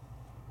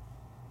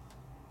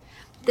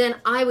 then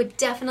I would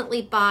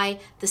definitely buy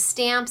the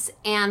stamps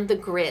and the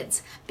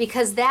grids,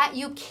 because that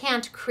you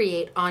can't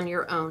create on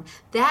your own.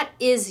 That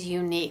is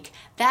unique,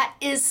 that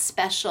is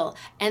special,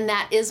 and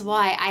that is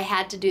why I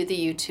had to do the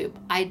YouTube.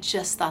 I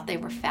just thought they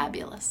were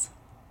fabulous.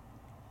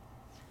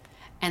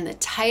 And the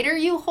tighter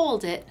you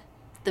hold it,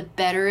 the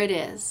better it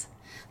is.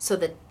 So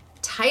the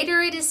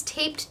tighter it is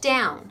taped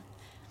down,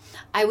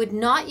 I would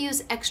not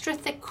use extra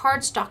thick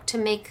cardstock to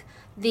make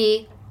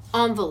the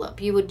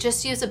envelope. You would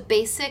just use a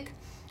basic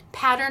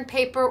pattern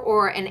paper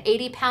or an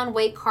 80-pound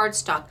weight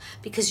cardstock,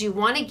 because you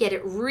want to get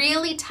it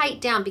really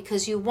tight down,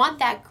 because you want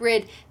that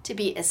grid to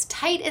be as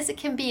tight as it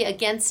can be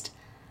against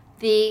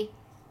the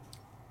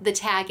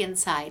tag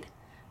inside,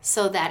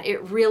 so that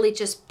it really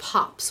just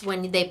pops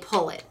when they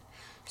pull it.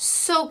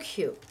 So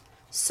cute,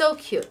 so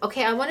cute.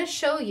 Okay, I want to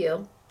show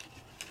you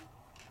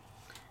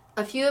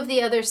a few of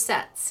the other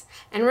sets.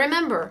 And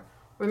remember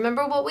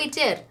what we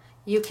did.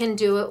 You can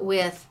do it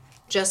with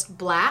just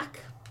black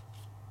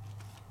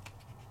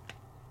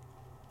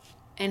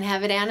and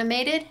have it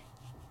animated.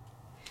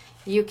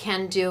 You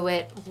can do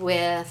it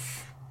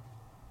with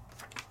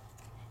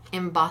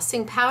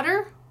embossing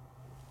powder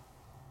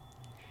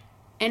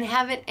and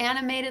have it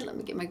animated. Let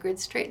me get my grid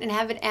straight and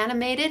have it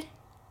animated.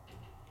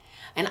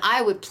 And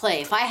I would play.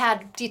 If I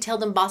had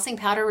detailed embossing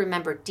powder,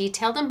 remember,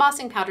 detailed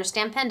embossing powder,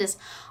 Stampendous,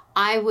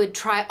 I would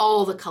try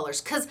all the colors.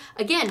 Because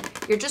again,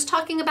 you're just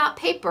talking about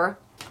paper,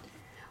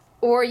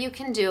 or you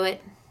can do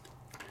it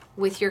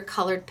with your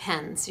colored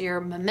pens,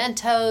 your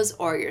mementos,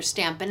 or your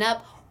Stampin'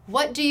 Up.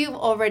 What do you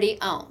already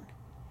own?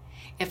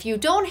 If you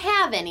don't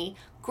have any,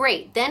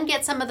 great, then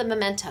get some of the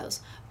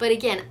mementos. But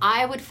again,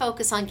 I would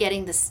focus on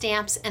getting the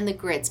stamps and the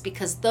grids,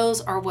 because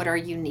those are what are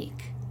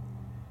unique.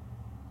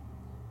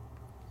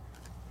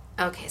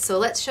 Okay, so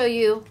let's show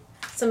you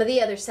some of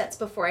the other sets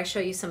before I show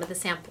you some of the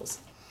samples.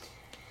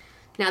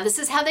 Now this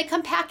is how they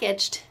come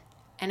packaged,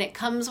 and it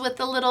comes with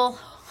a little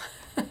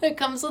it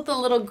comes with a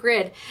little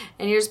grid,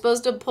 and you're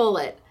supposed to pull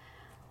it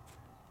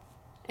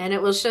and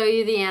it will show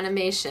you the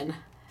animation.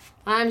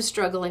 I'm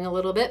struggling a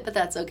little bit, but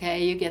that's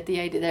okay. You get the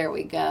idea. There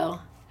we go.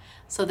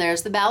 So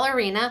there's the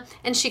ballerina,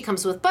 and she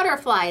comes with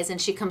butterflies,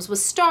 and she comes with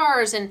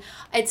stars, and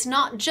it's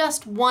not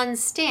just one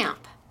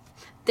stamp.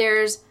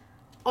 There's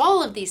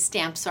all of these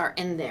stamps are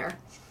in there.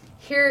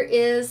 Here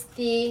is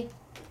this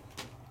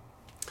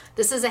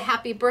is a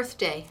happy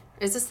birthday.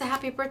 Is this the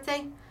happy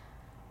birthday?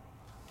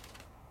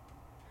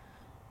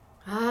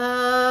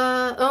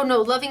 Oh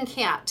no, loving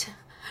cat.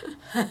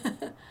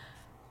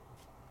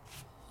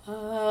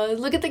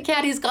 Look at the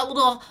cat. He's got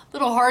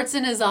little hearts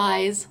in his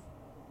eyes.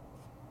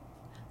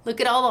 Look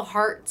at all the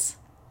hearts.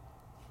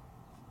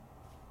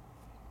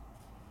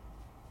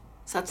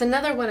 So that's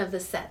another one of the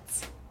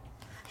sets.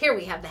 Here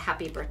we have the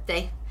happy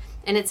birthday.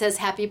 And it says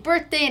happy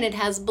birthday, and it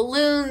has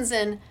balloons,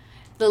 and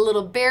the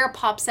little bear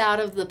pops out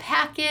of the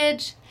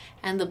package,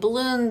 and the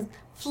balloon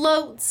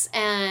floats,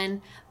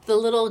 and the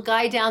little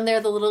guy down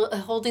there,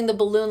 holding the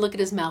balloon, look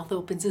at his mouth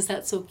opens. Is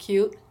that so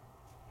cute?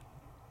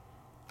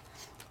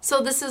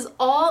 So this is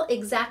all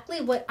exactly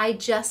what I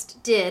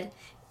just did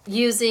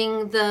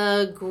using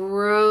the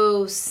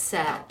Grow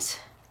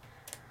set.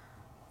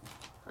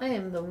 I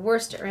am the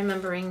worst at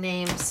remembering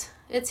names.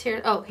 It's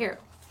here. Oh, here.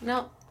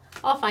 No,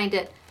 I'll find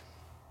it.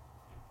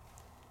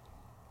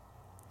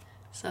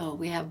 So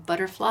we have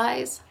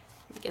butterflies.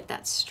 Let me get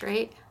that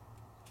straight.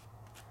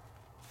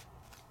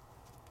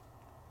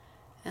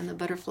 And the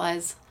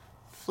butterflies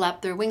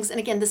flap their wings. And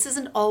again, this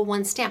isn't all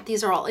one stamp.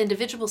 These are all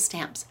individual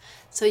stamps.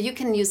 So you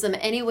can use them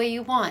any way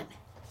you want.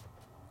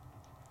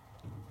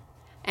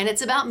 And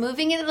it's about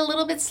moving it a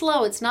little bit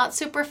slow. It's not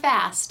super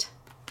fast.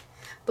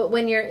 But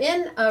when you're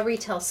in a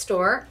retail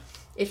store,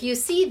 if you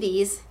see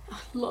these, I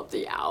love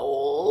the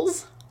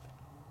owls.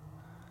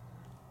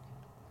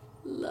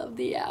 Love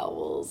the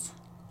owls.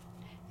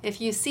 If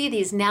you see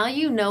these, now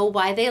you know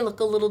why they look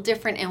a little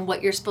different and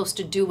what you're supposed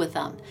to do with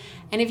them.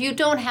 And if you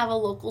don't have a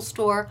local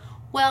store,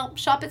 well,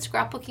 shop at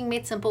Scrapbooking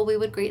Made Simple. We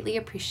would greatly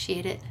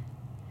appreciate it.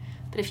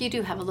 But if you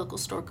do have a local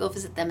store, go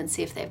visit them and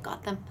see if they've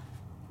got them.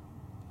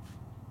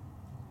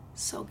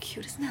 So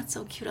cute. Isn't that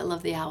so cute? I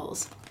love the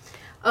owls.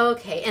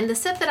 Okay, and the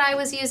set that I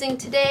was using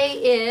today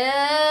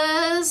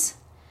is...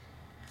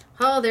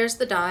 Oh, there's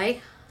the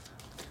die.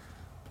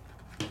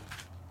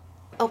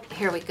 Oh,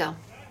 here we go.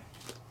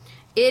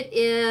 It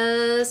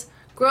is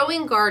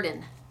Growing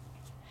Garden.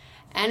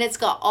 And it's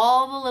got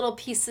all the little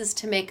pieces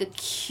to make a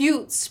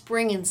cute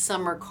spring and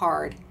summer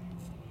card.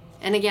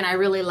 And again, I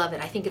really love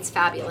it. I think it's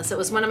fabulous. It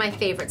was one of my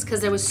favorites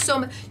because there was so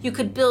much, you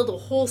could build a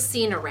whole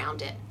scene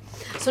around it.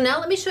 So now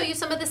let me show you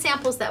some of the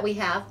samples that we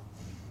have.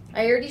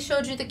 I already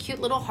showed you the cute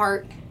little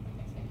heart.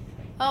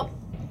 Oh,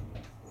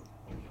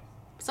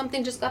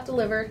 something just got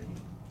delivered.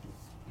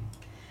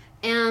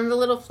 And the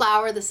little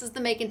flower. This is the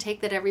make and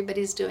take that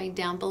everybody's doing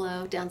down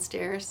below,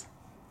 downstairs.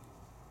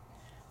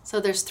 So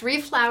there's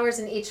 3 flowers,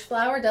 and each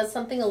flower does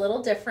something a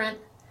little different.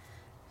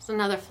 There's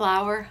another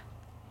flower.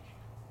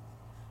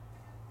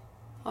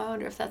 Oh, I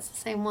wonder if that's the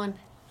same one.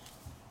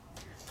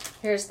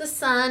 Here's the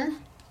sun.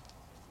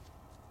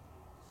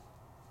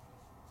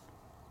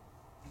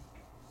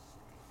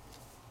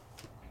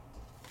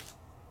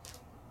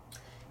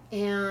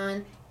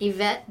 And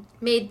Yvette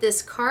made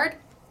this card.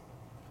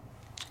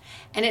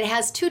 And it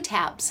has 2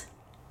 tabs.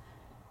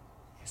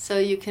 So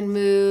you can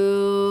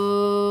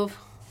move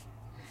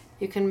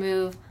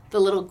the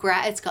little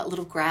grass. It's got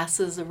little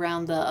grasses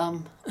around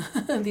the,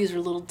 these are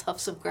little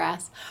tufts of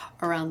grass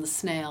around the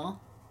snail.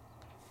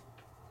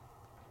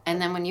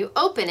 And then when you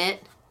open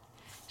it,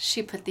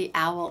 she put the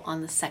owl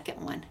on the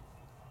second one.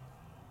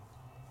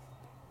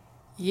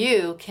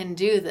 You can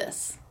do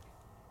this.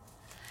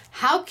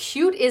 How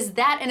cute is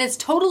that? And it's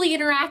totally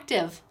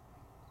interactive.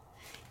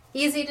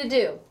 Easy to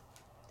do.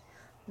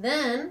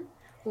 Then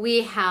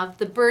we have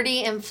the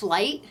birdie in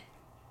flight.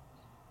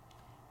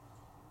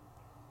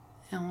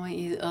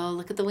 And oh,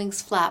 look at the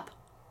wings flap.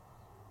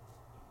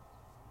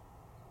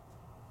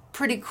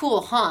 Pretty cool,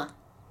 huh?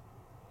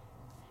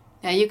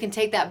 Now you can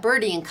take that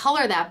birdie and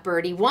color that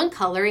birdie one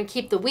color and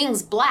keep the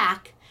wings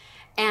black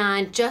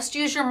and just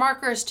use your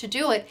markers to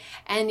do it,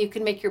 and you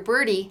can make your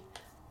birdie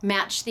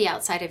match the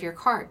outside of your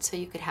card. So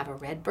you could have a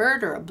red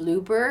bird or a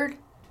blue bird.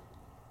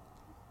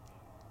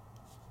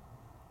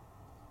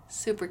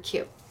 Super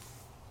cute.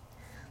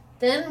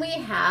 Then we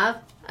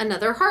have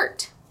another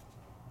heart.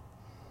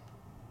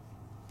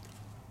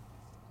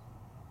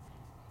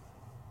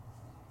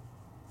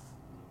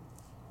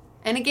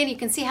 And again, you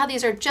can see how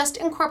these are just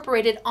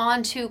incorporated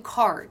onto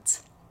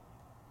cards.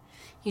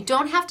 You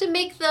don't have to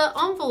make the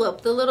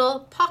envelope, the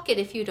little pocket,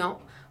 if you don't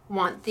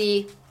want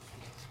it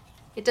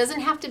doesn't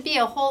have to be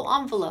a whole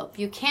envelope.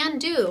 You can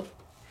do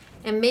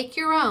and make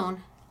your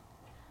own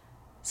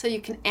so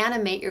you can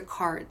animate your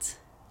cards.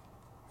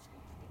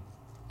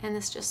 And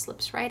this just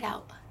slips right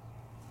out.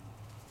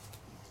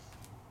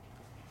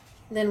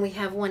 Then we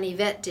have one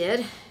Yvette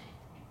did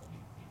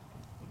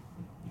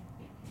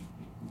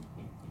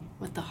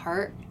with the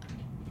heart.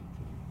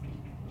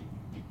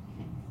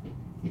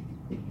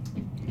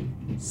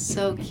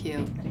 So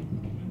cute.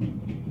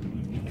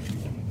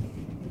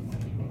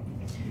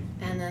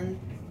 And then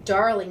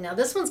Darling. Now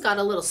this one's got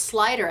a little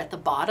slider at the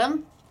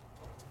bottom.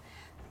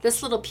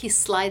 This little piece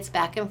slides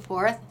back and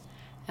forth.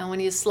 And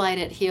when you slide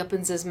it, he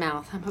opens his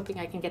mouth. I'm hoping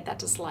I can get that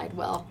to slide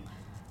well.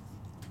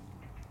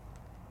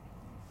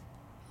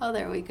 Oh,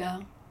 there we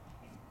go.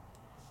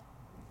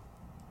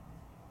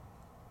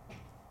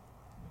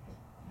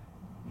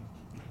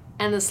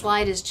 And the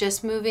slide is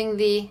just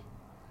moving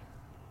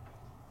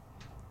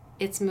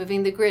it's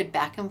moving the grid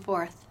back and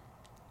forth.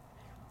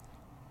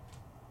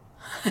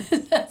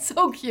 That's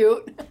so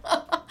cute.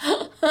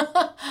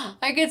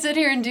 I could sit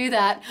here and do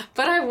that,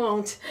 but I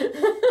won't.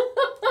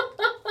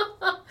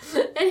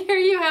 And here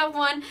you have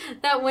one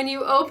that when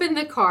you open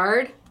the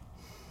card,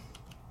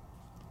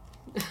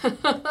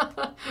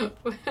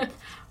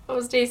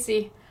 oh,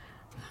 Stacey.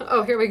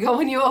 Oh, here we go.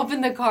 When you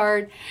open the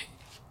card,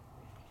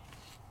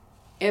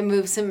 it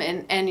moves him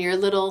in, and your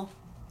little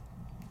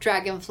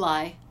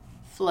dragonfly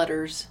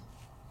flutters.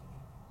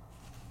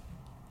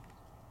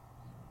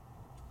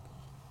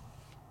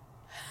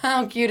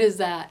 How cute is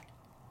that?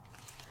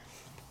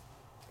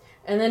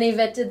 And then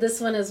Yvette did this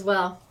one as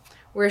well,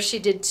 where she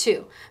did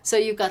two. So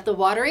you've got the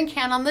watering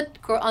can on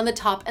the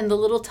top and the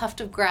little tuft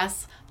of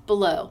grass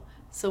below.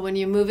 So when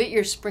you move it,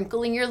 you're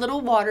sprinkling your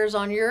little waters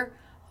on your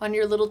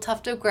little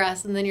tuft of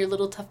grass, and then your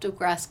little tuft of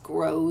grass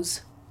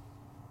grows.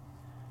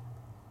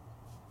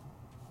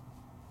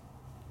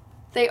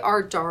 They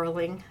are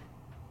darling.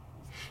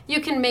 You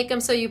can make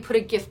them so you put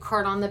a gift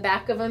card on the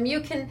back of them.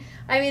 You can,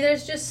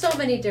 there's just so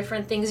many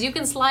different things. You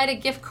can slide a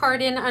gift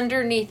card in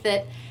underneath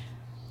it.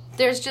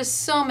 There's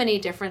just so many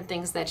different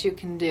things that you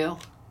can do.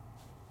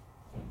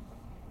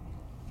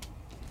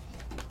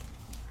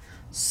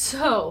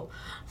 So,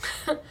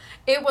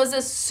 it was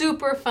a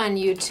super fun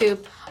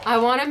YouTube. I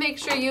want to make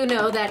sure you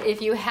know that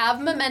if you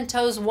have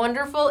mementos,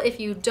 wonderful. If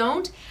you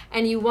don't,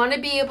 and you want to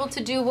be able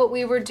to do what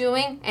we were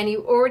doing, and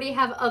you already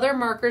have other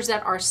markers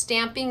that are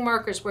stamping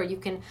markers where you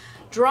can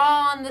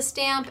draw on the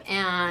stamp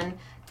and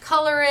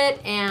color it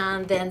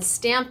and then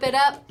stamp it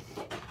up.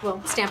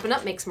 Well, Stampin'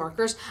 Up makes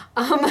markers.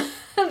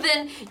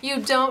 Then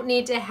you don't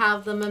need to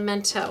have the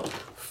memento.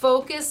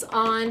 Focus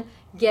on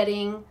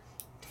getting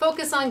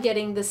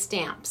the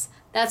stamps.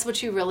 That's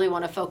what you really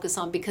want to focus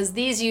on, because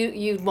these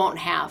you won't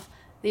have.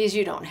 These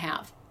you don't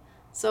have.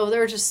 So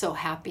they're just so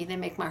happy. They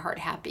make my heart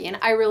happy. And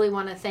I really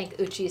want to thank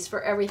Uchi's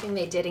for everything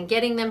they did in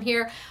getting them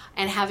here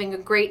and having a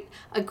great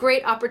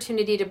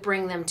opportunity to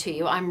bring them to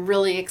you. I'm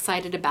really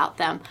excited about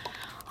them.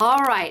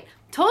 All right.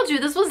 Told you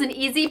this was an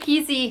easy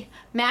peasy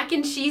mac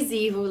and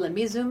cheesy. Ooh, let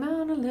me zoom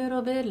out a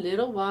little bit,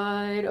 little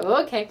wide.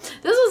 Okay.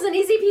 This was an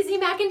easy peasy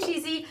mac and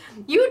cheesy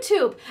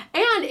YouTube.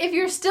 And if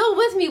you're still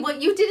with me,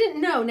 what you didn't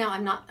know, now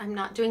I'm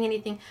not doing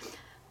anything.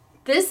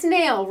 This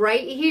nail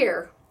right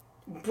here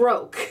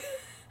broke.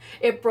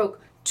 It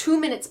broke 2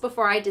 minutes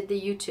before I did the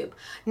YouTube.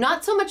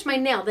 Not so much my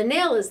nail. The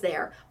nail is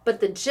there, but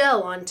the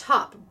gel on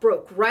top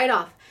broke right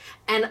off.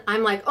 And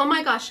I'm like, oh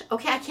my gosh,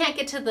 okay, I can't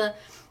get to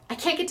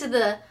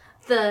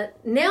the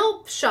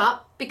nail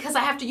shop because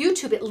I have to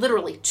YouTube it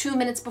literally 2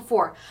 minutes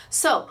before.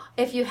 So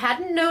if you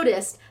hadn't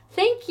noticed,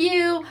 thank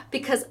you,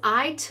 because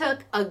I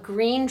took a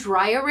green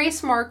dry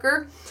erase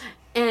marker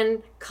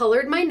and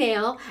colored my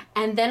nail,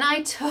 and then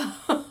I took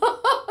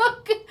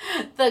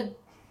the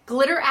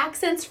glitter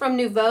accents from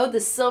Nouveau, the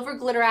silver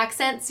glitter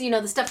accents,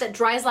 the stuff that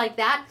dries like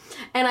that,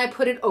 and I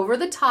put it over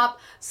the top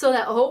so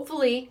that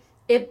hopefully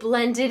it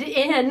blended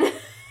in.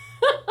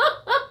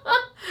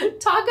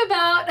 Talk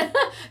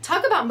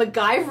talk about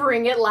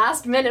MacGyvering it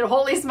last minute.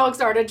 Holy smokes,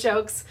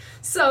 artichokes.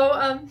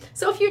 So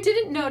if you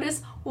didn't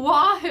notice,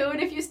 wahoo, and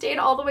if you stayed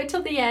all the way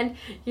till the end,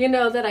 you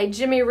know that I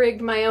jimmy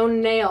rigged my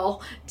own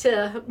nail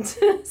to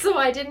so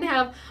I didn't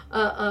have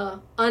a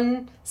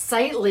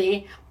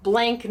unsightly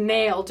blank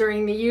nail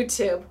during the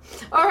YouTube.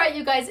 All right,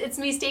 you guys, it's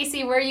me,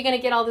 Stacey. Where are you going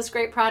to get all this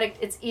great product?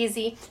 It's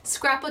easy.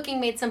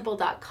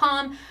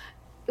 Scrapbookingmadesimple.com.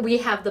 We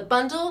have the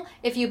bundle.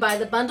 If you buy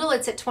the bundle,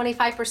 it's at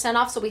 25%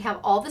 off. So we have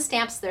all the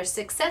stamps. There's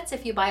 6 sets.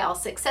 If you buy all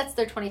 6 sets,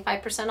 they're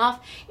 25% off.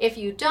 If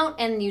you don't,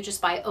 and you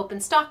just buy open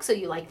stock, so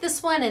you like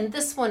this one and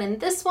this one and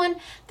this one,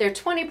 they're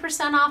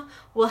 20% off.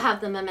 We'll have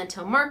the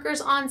memento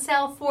markers on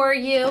sale for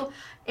you.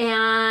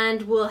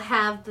 And we'll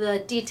have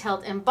the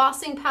detailed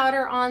embossing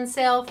powder on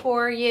sale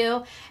for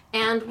you.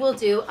 And we'll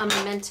do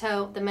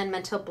the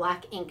memento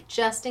black ink,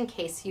 just in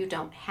case you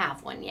don't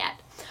have one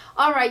yet.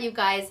 All right, you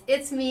guys,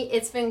 it's me.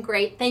 It's been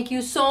great. Thank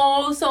you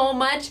so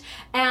much.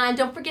 And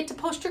don't forget to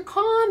post your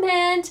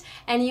comment,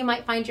 and you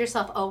might find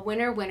yourself a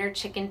winner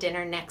chicken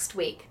dinner next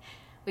week.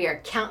 We are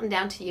counting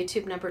down to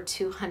YouTube number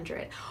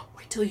 200.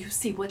 Wait till you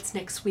see what's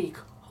next week.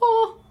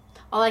 Oh,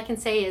 all I can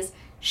say is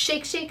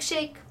shake, shake,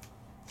 shake.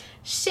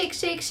 Shake,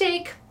 shake,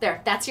 shake.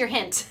 There, that's your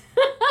hint.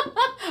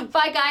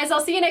 Bye, guys.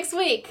 I'll see you next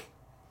week.